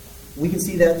 We can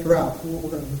see that throughout. We're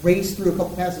going to race through a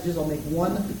couple passages. I'll make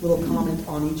one little comment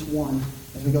on each one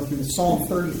as we go through the Psalm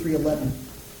 33:11.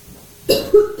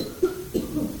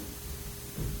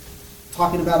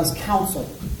 Talking about his counsel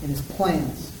and his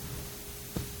plans.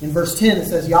 In verse 10 it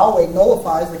says, "Yahweh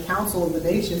nullifies the counsel of the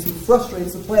nations. He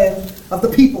frustrates the plan of the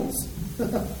peoples."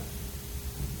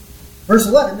 Verse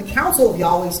 11, "The counsel of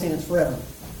Yahweh stands forever.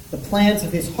 The plans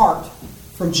of his heart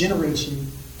from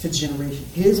generation to generation.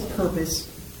 His purpose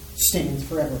stands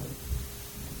forever.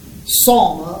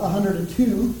 Psalm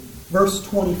 102, verse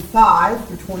 25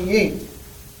 through 28.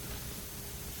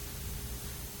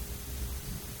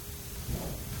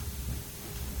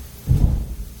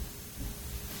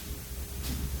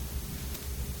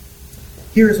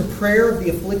 Here is a prayer of the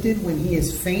afflicted when he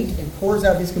is faint and pours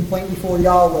out his complaint before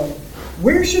Yahweh.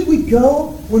 Where should we go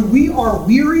when we are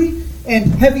weary and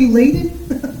heavy laden?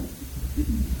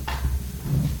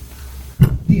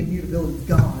 The immutability of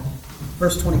God.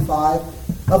 Verse 25.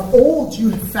 Of old you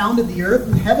have founded the earth,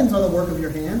 and the heavens are the work of your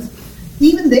hands.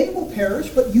 Even they will perish,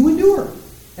 but you endure.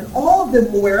 And all of them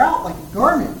will wear out like a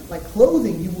garment, like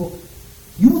clothing. You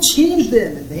will change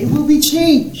them, and they will be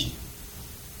changed.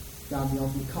 God's the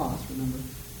ultimate cause, remember.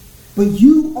 But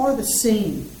you are the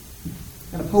same.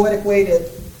 And a poetic way to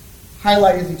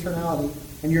highlight his eternality.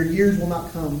 And your years will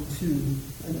not come to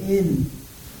an end.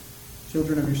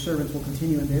 Children of your servants will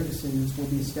continue, and their descendants will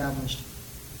be established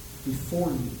before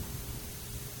you.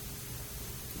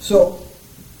 So,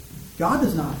 God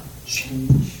does not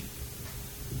change.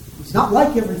 He's not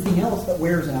like everything else that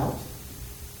wears out.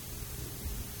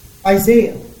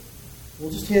 Isaiah. We'll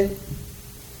just hit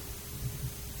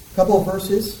a couple of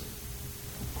verses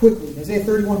quickly. Isaiah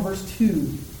 31, verse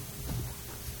 2.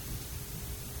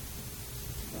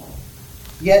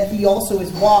 Yet he also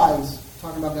is wise,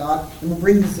 talking about God, and will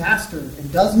bring disaster,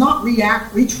 and does not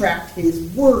retract his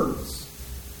words,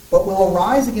 but will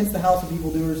arise against the house of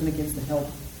evildoers and against the help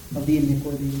of the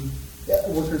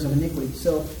workers of iniquity.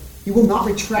 So he will not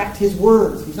retract his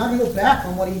words. He's not going to go back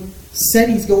on what he said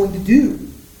he's going to do.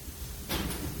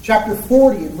 Chapter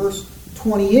 40 and verse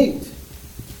 28.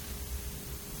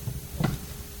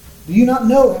 Do you not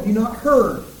know? Have you not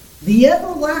heard? The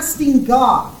everlasting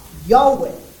God,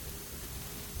 Yahweh,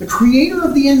 the creator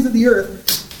of the ends of the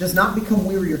earth, does not become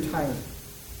weary or tired.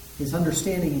 His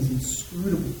understanding is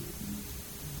inscrutable.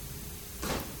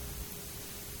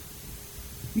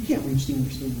 You can't reach the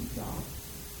understanding of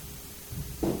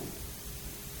God.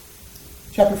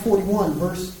 Chapter 41,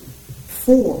 verse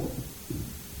 4.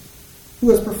 Who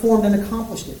has performed and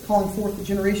accomplished it, calling forth the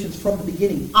generations from the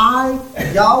beginning. I,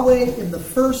 Yahweh, am the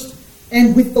first,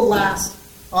 and with the last,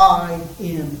 I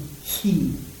am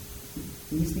He.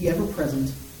 He's the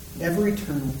ever-present,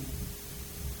 ever-eternal,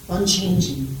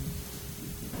 unchanging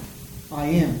I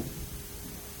am.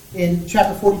 In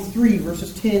chapter 43,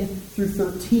 verses 10 through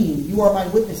 13, you are my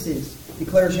witnesses,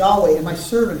 declares Yahweh, and my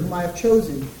servant whom I have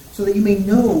chosen, so that you may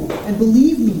know and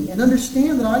believe me and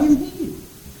understand that I am He.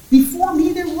 Before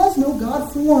me there was no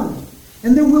God formed,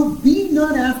 and there will be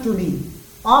none after me.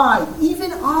 I,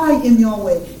 even I, am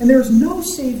Yahweh, and there is no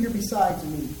Savior besides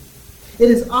me. It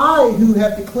is I who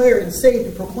have declared and saved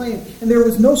and proclaimed, and there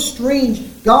was no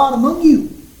strange God among you.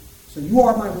 So you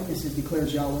are my witnesses,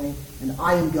 declares Yahweh, and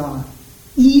I am God.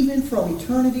 Even from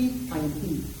eternity I am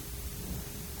He.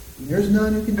 And there's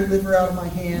none who can deliver out of my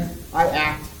hand. I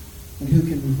act, and who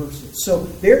can reverse it? So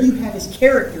there you have His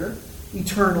character,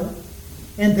 eternal,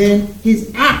 and then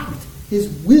His act, His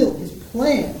will, His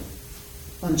plan,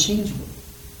 unchangeable.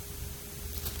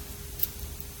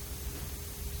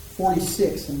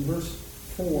 46 and verse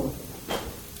 4.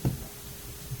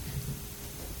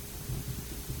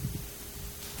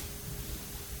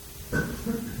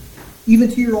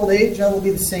 Even to your old age I will be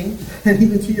the same, and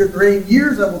even to your gray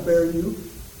years I will bear you.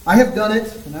 I have done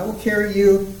it, and I will carry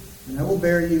you, and I will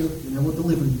bear you, and I will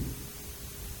deliver you.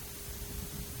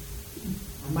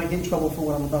 I might get in trouble for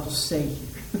what I'm about to say here.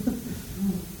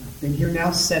 I've been here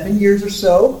now 7 years or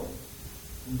so,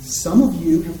 and some of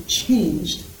you have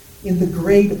changed in the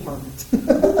gray department.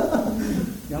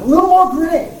 Got a little more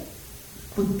gray.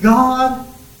 But God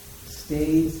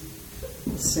stays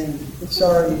the same.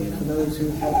 Sorry for those who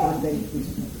have birthdays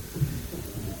recently.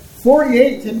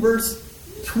 48 in verse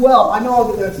 12. I know I'll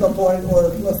get there at some point,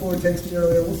 or unless the Lord takes me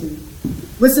earlier, we'll see.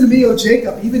 Listen to me, O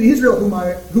Jacob, even Israel,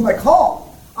 whom I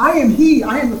call. I am He,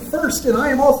 I am the first, and I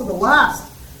am also the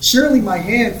last. Surely my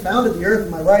hand founded the earth,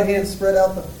 and my right hand spread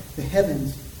out the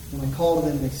heavens. When I call to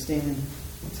them, they stand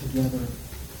together.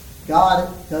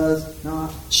 God does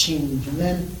not change. And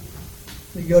then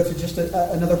we go to just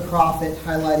another prophet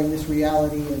highlighting this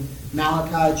reality in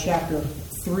Malachi chapter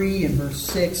 3 and verse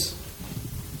 6.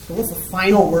 So what's the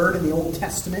final word in the Old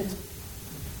Testament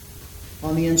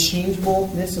on the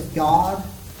unchangeableness of God?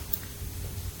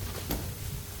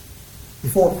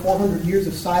 Before 400 years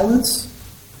of silence.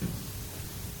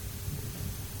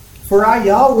 For I,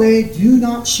 Yahweh, do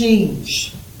not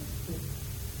change.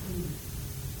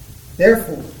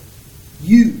 Therefore,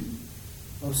 you,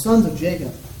 O sons of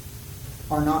Jacob,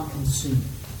 are not consumed.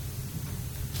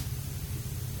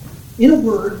 In a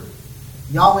word,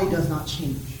 Yahweh does not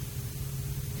change.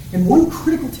 And one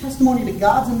critical testimony to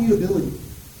God's immutability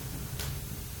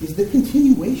is the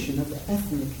continuation of the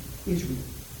ethnic Israel.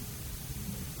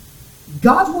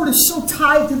 God's word is so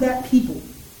tied to that people.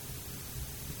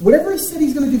 Whatever he said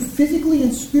he's going to do physically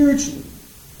and spiritually,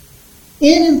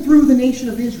 in and through the nation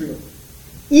of Israel,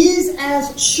 is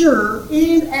as sure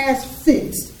and as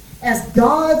fixed as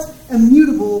God's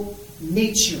immutable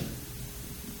nature.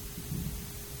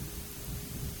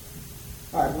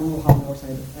 All right, one little hot horse.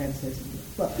 I had to say something.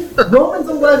 But Romans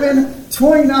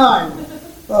 11:29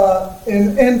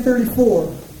 and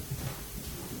 34.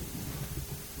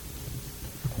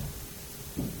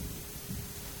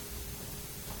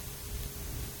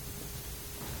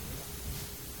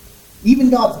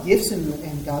 Even God's gifts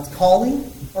and God's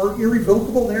calling are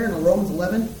irrevocable there in Romans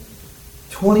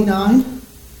 11:29.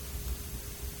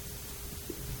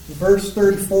 Verse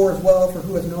 34 as well, for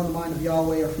who has known the mind of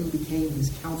Yahweh, or who became his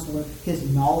counselor? His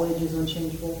knowledge is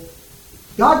unchangeable.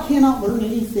 God cannot learn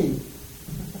anything.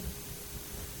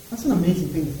 That's an amazing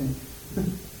thing to think.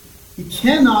 He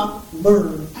cannot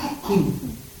learn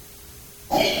anything.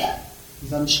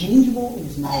 He's unchangeable in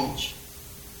his knowledge.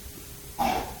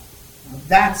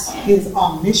 That's his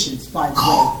omniscience, by the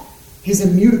way. His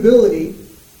immutability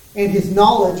and his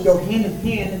knowledge go hand in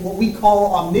hand in what we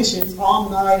call omniscience,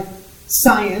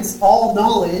 omniscience, all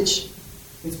knowledge.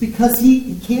 It's because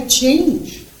he can't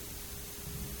change.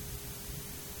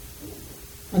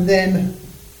 And then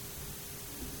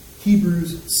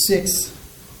Hebrews 6.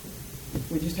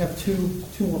 We just have two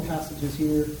more passages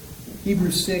here.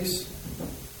 Hebrews 6,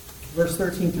 verse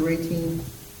 13 through 18.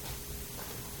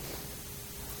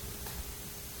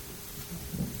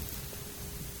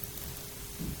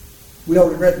 We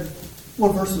already read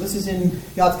one verse, so this is in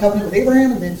God's covenant with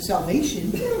Abraham, and then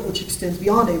salvation, which extends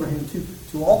beyond Abraham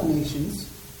to all the nations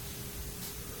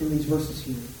in these verses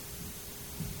here.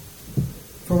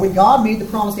 For when God made the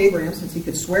promise to Abraham, since he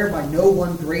could swear by no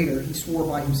one greater, he swore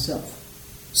by himself,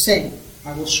 saying,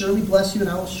 I will surely bless you, and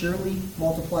I will surely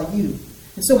multiply you.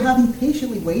 And so having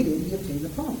patiently waited, he obtained the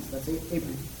promise. That's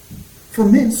Abraham. For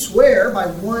men swear by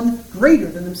one greater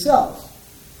than themselves.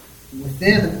 And with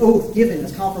them an oath given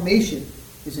as confirmation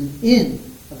is an end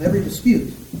of every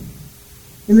dispute.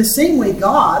 In the same way,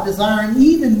 God, desiring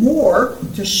even more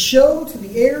to show to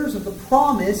the heirs of the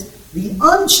promise the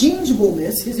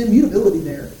unchangeableness, his immutability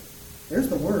there's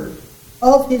the word,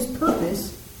 of his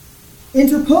purpose,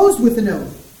 interposed with an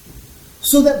oath,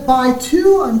 so that by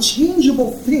two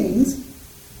unchangeable things,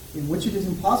 in which it is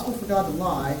impossible for God to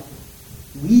lie,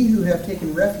 we who have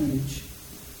taken refuge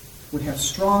would have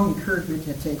strong encouragement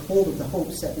to take hold of the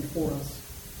hope set before us.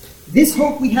 This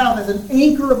hope we have as an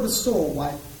anchor of the soul.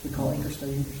 Why we call anchor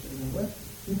study.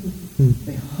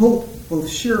 A hope both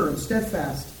sure and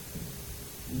steadfast,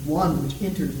 one which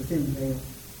enters within the veil,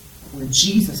 where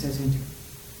Jesus has entered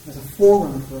as a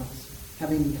forerunner for us,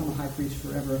 having become a high priest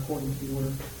forever according to the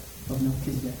order of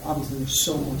Melchizedek. Obviously, there's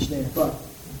so much there, but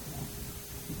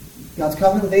God's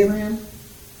covenant with Abraham,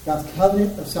 God's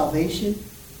covenant of salvation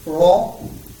for all,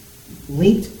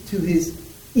 linked to his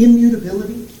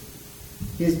immutability,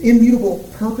 his immutable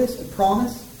purpose and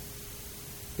promise.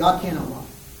 God cannot lie.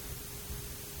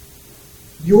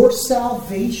 Your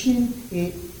salvation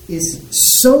is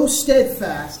so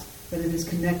steadfast that it is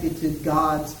connected to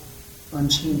God's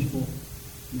unchangeableness.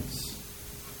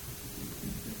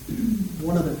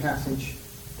 One other passage,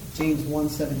 James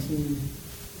 1:17.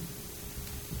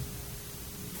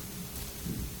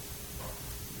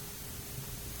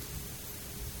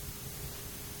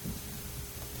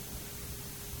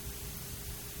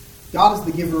 God is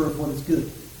the giver of what is good.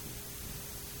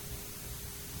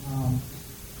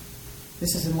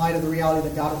 This is in light of the reality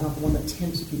that God is not the one that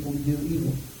tempts people to do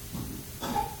evil,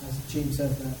 as James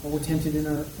says that. But we're tempted in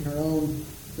our own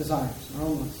desires, our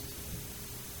own lusts.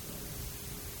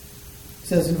 It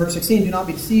says in verse 16, do not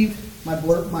be deceived, my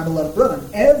beloved brethren.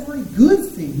 Every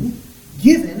good thing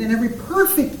given and every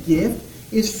perfect gift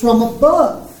is from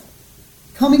above,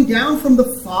 coming down from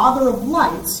the Father of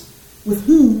lights, with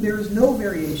whom there is no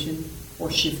variation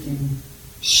or shifting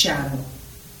shadow.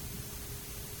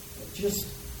 Just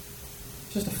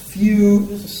a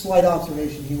slight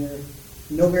observation here.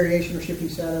 No variation or shifting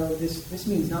shadow. This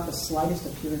means not the slightest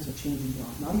appearance of changing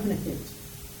God. Not even a hint.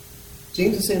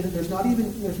 James is saying that there's not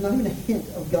even a hint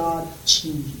of God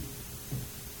changing.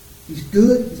 He's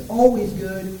good, he's always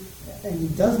good, and he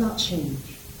does not change.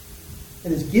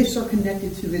 And his gifts are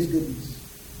connected to his goodness.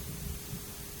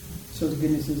 So his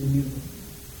goodness is immutable.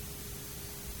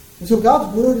 And so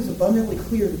God's word is abundantly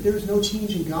clear that there is no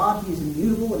change in God. He is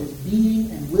immutable in his being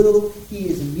and will. He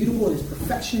is immutable in his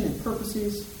perfection and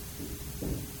purposes.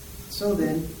 So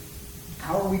then,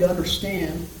 How are we to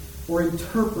understand or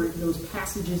interpret those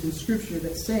passages in Scripture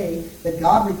that say that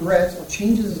God regrets or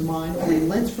changes his mind or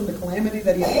relents from the calamity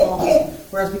that he has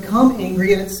promised, or has become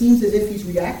angry, and it seems as if he's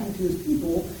reacting to his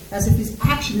people as if his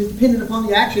action is dependent upon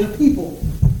the action of people?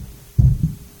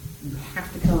 You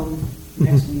have to come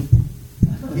next week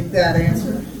and get that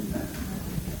answer.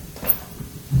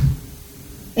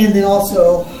 And then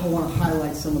also, I want to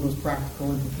highlight some of those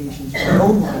practical implications for our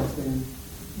own lives then.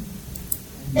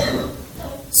 And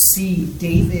see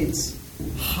David's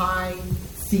high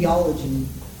theology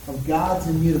of God's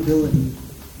immutability,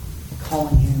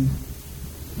 calling him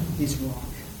his rock.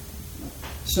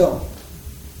 So,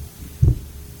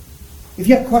 if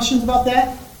you have questions about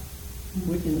that,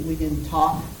 we can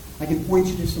talk. I can point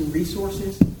you to some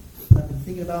resources that I've been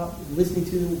thinking about, listening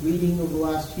to, reading over the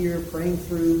last year, praying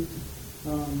through.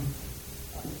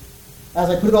 As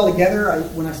I put it all together,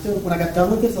 when I got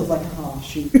done with this, I was like, oh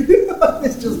shoot,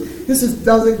 this just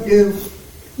doesn't give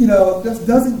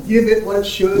it what it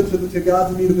should to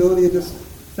God's immutability. It just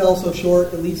fell so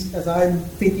short, at least as I'm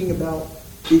thinking about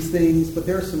these things. But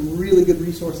there are some really good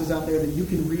resources out there that you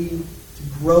can read to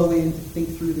grow in, to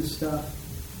think through this stuff,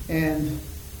 and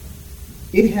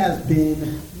it has been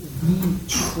the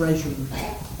treasure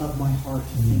of my heart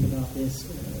to think about this,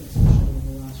 especially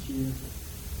over the last year.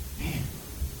 Man,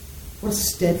 what a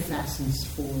steadfastness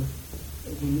for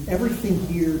when everything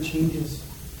here changes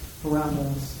around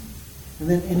us.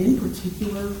 And in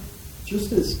particular,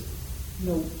 just as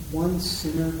one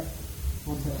sinner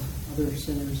onto other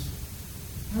sinners,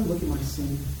 I look at my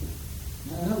sin,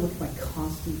 and I look at my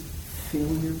constant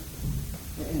failure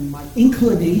and my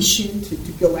inclination to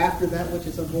go after that which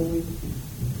is unholy.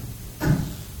 I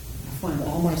find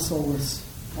all my solace,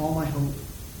 all my hope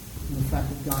in the fact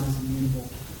that God is immutable.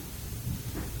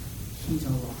 He's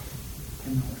our rock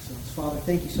and not ourselves. Father,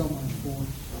 thank you so much for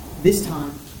this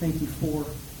time. Thank you for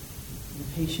the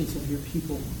patience of your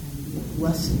people and your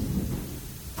blessing.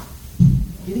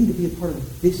 Getting to be a part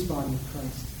of this body of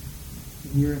Christ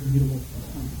in your immutable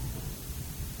time.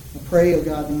 I pray, oh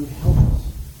God, that you would help us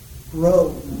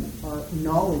grow our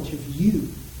knowledge of you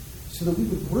so that we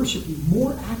would worship you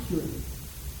more accurately.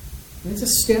 And it's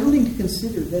astounding to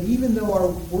consider that even though our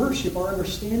worship, our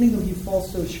understanding of you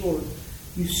falls so short,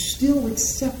 you still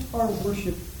accept our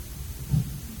worship,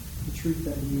 the truth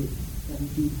that we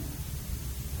do.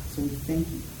 So we thank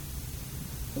you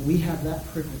that we have that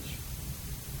privilege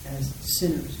as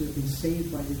sinners who have been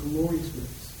saved by your glorious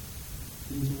grace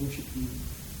to worship you,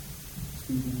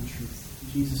 spirit and truth. In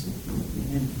Jesus' name,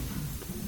 amen.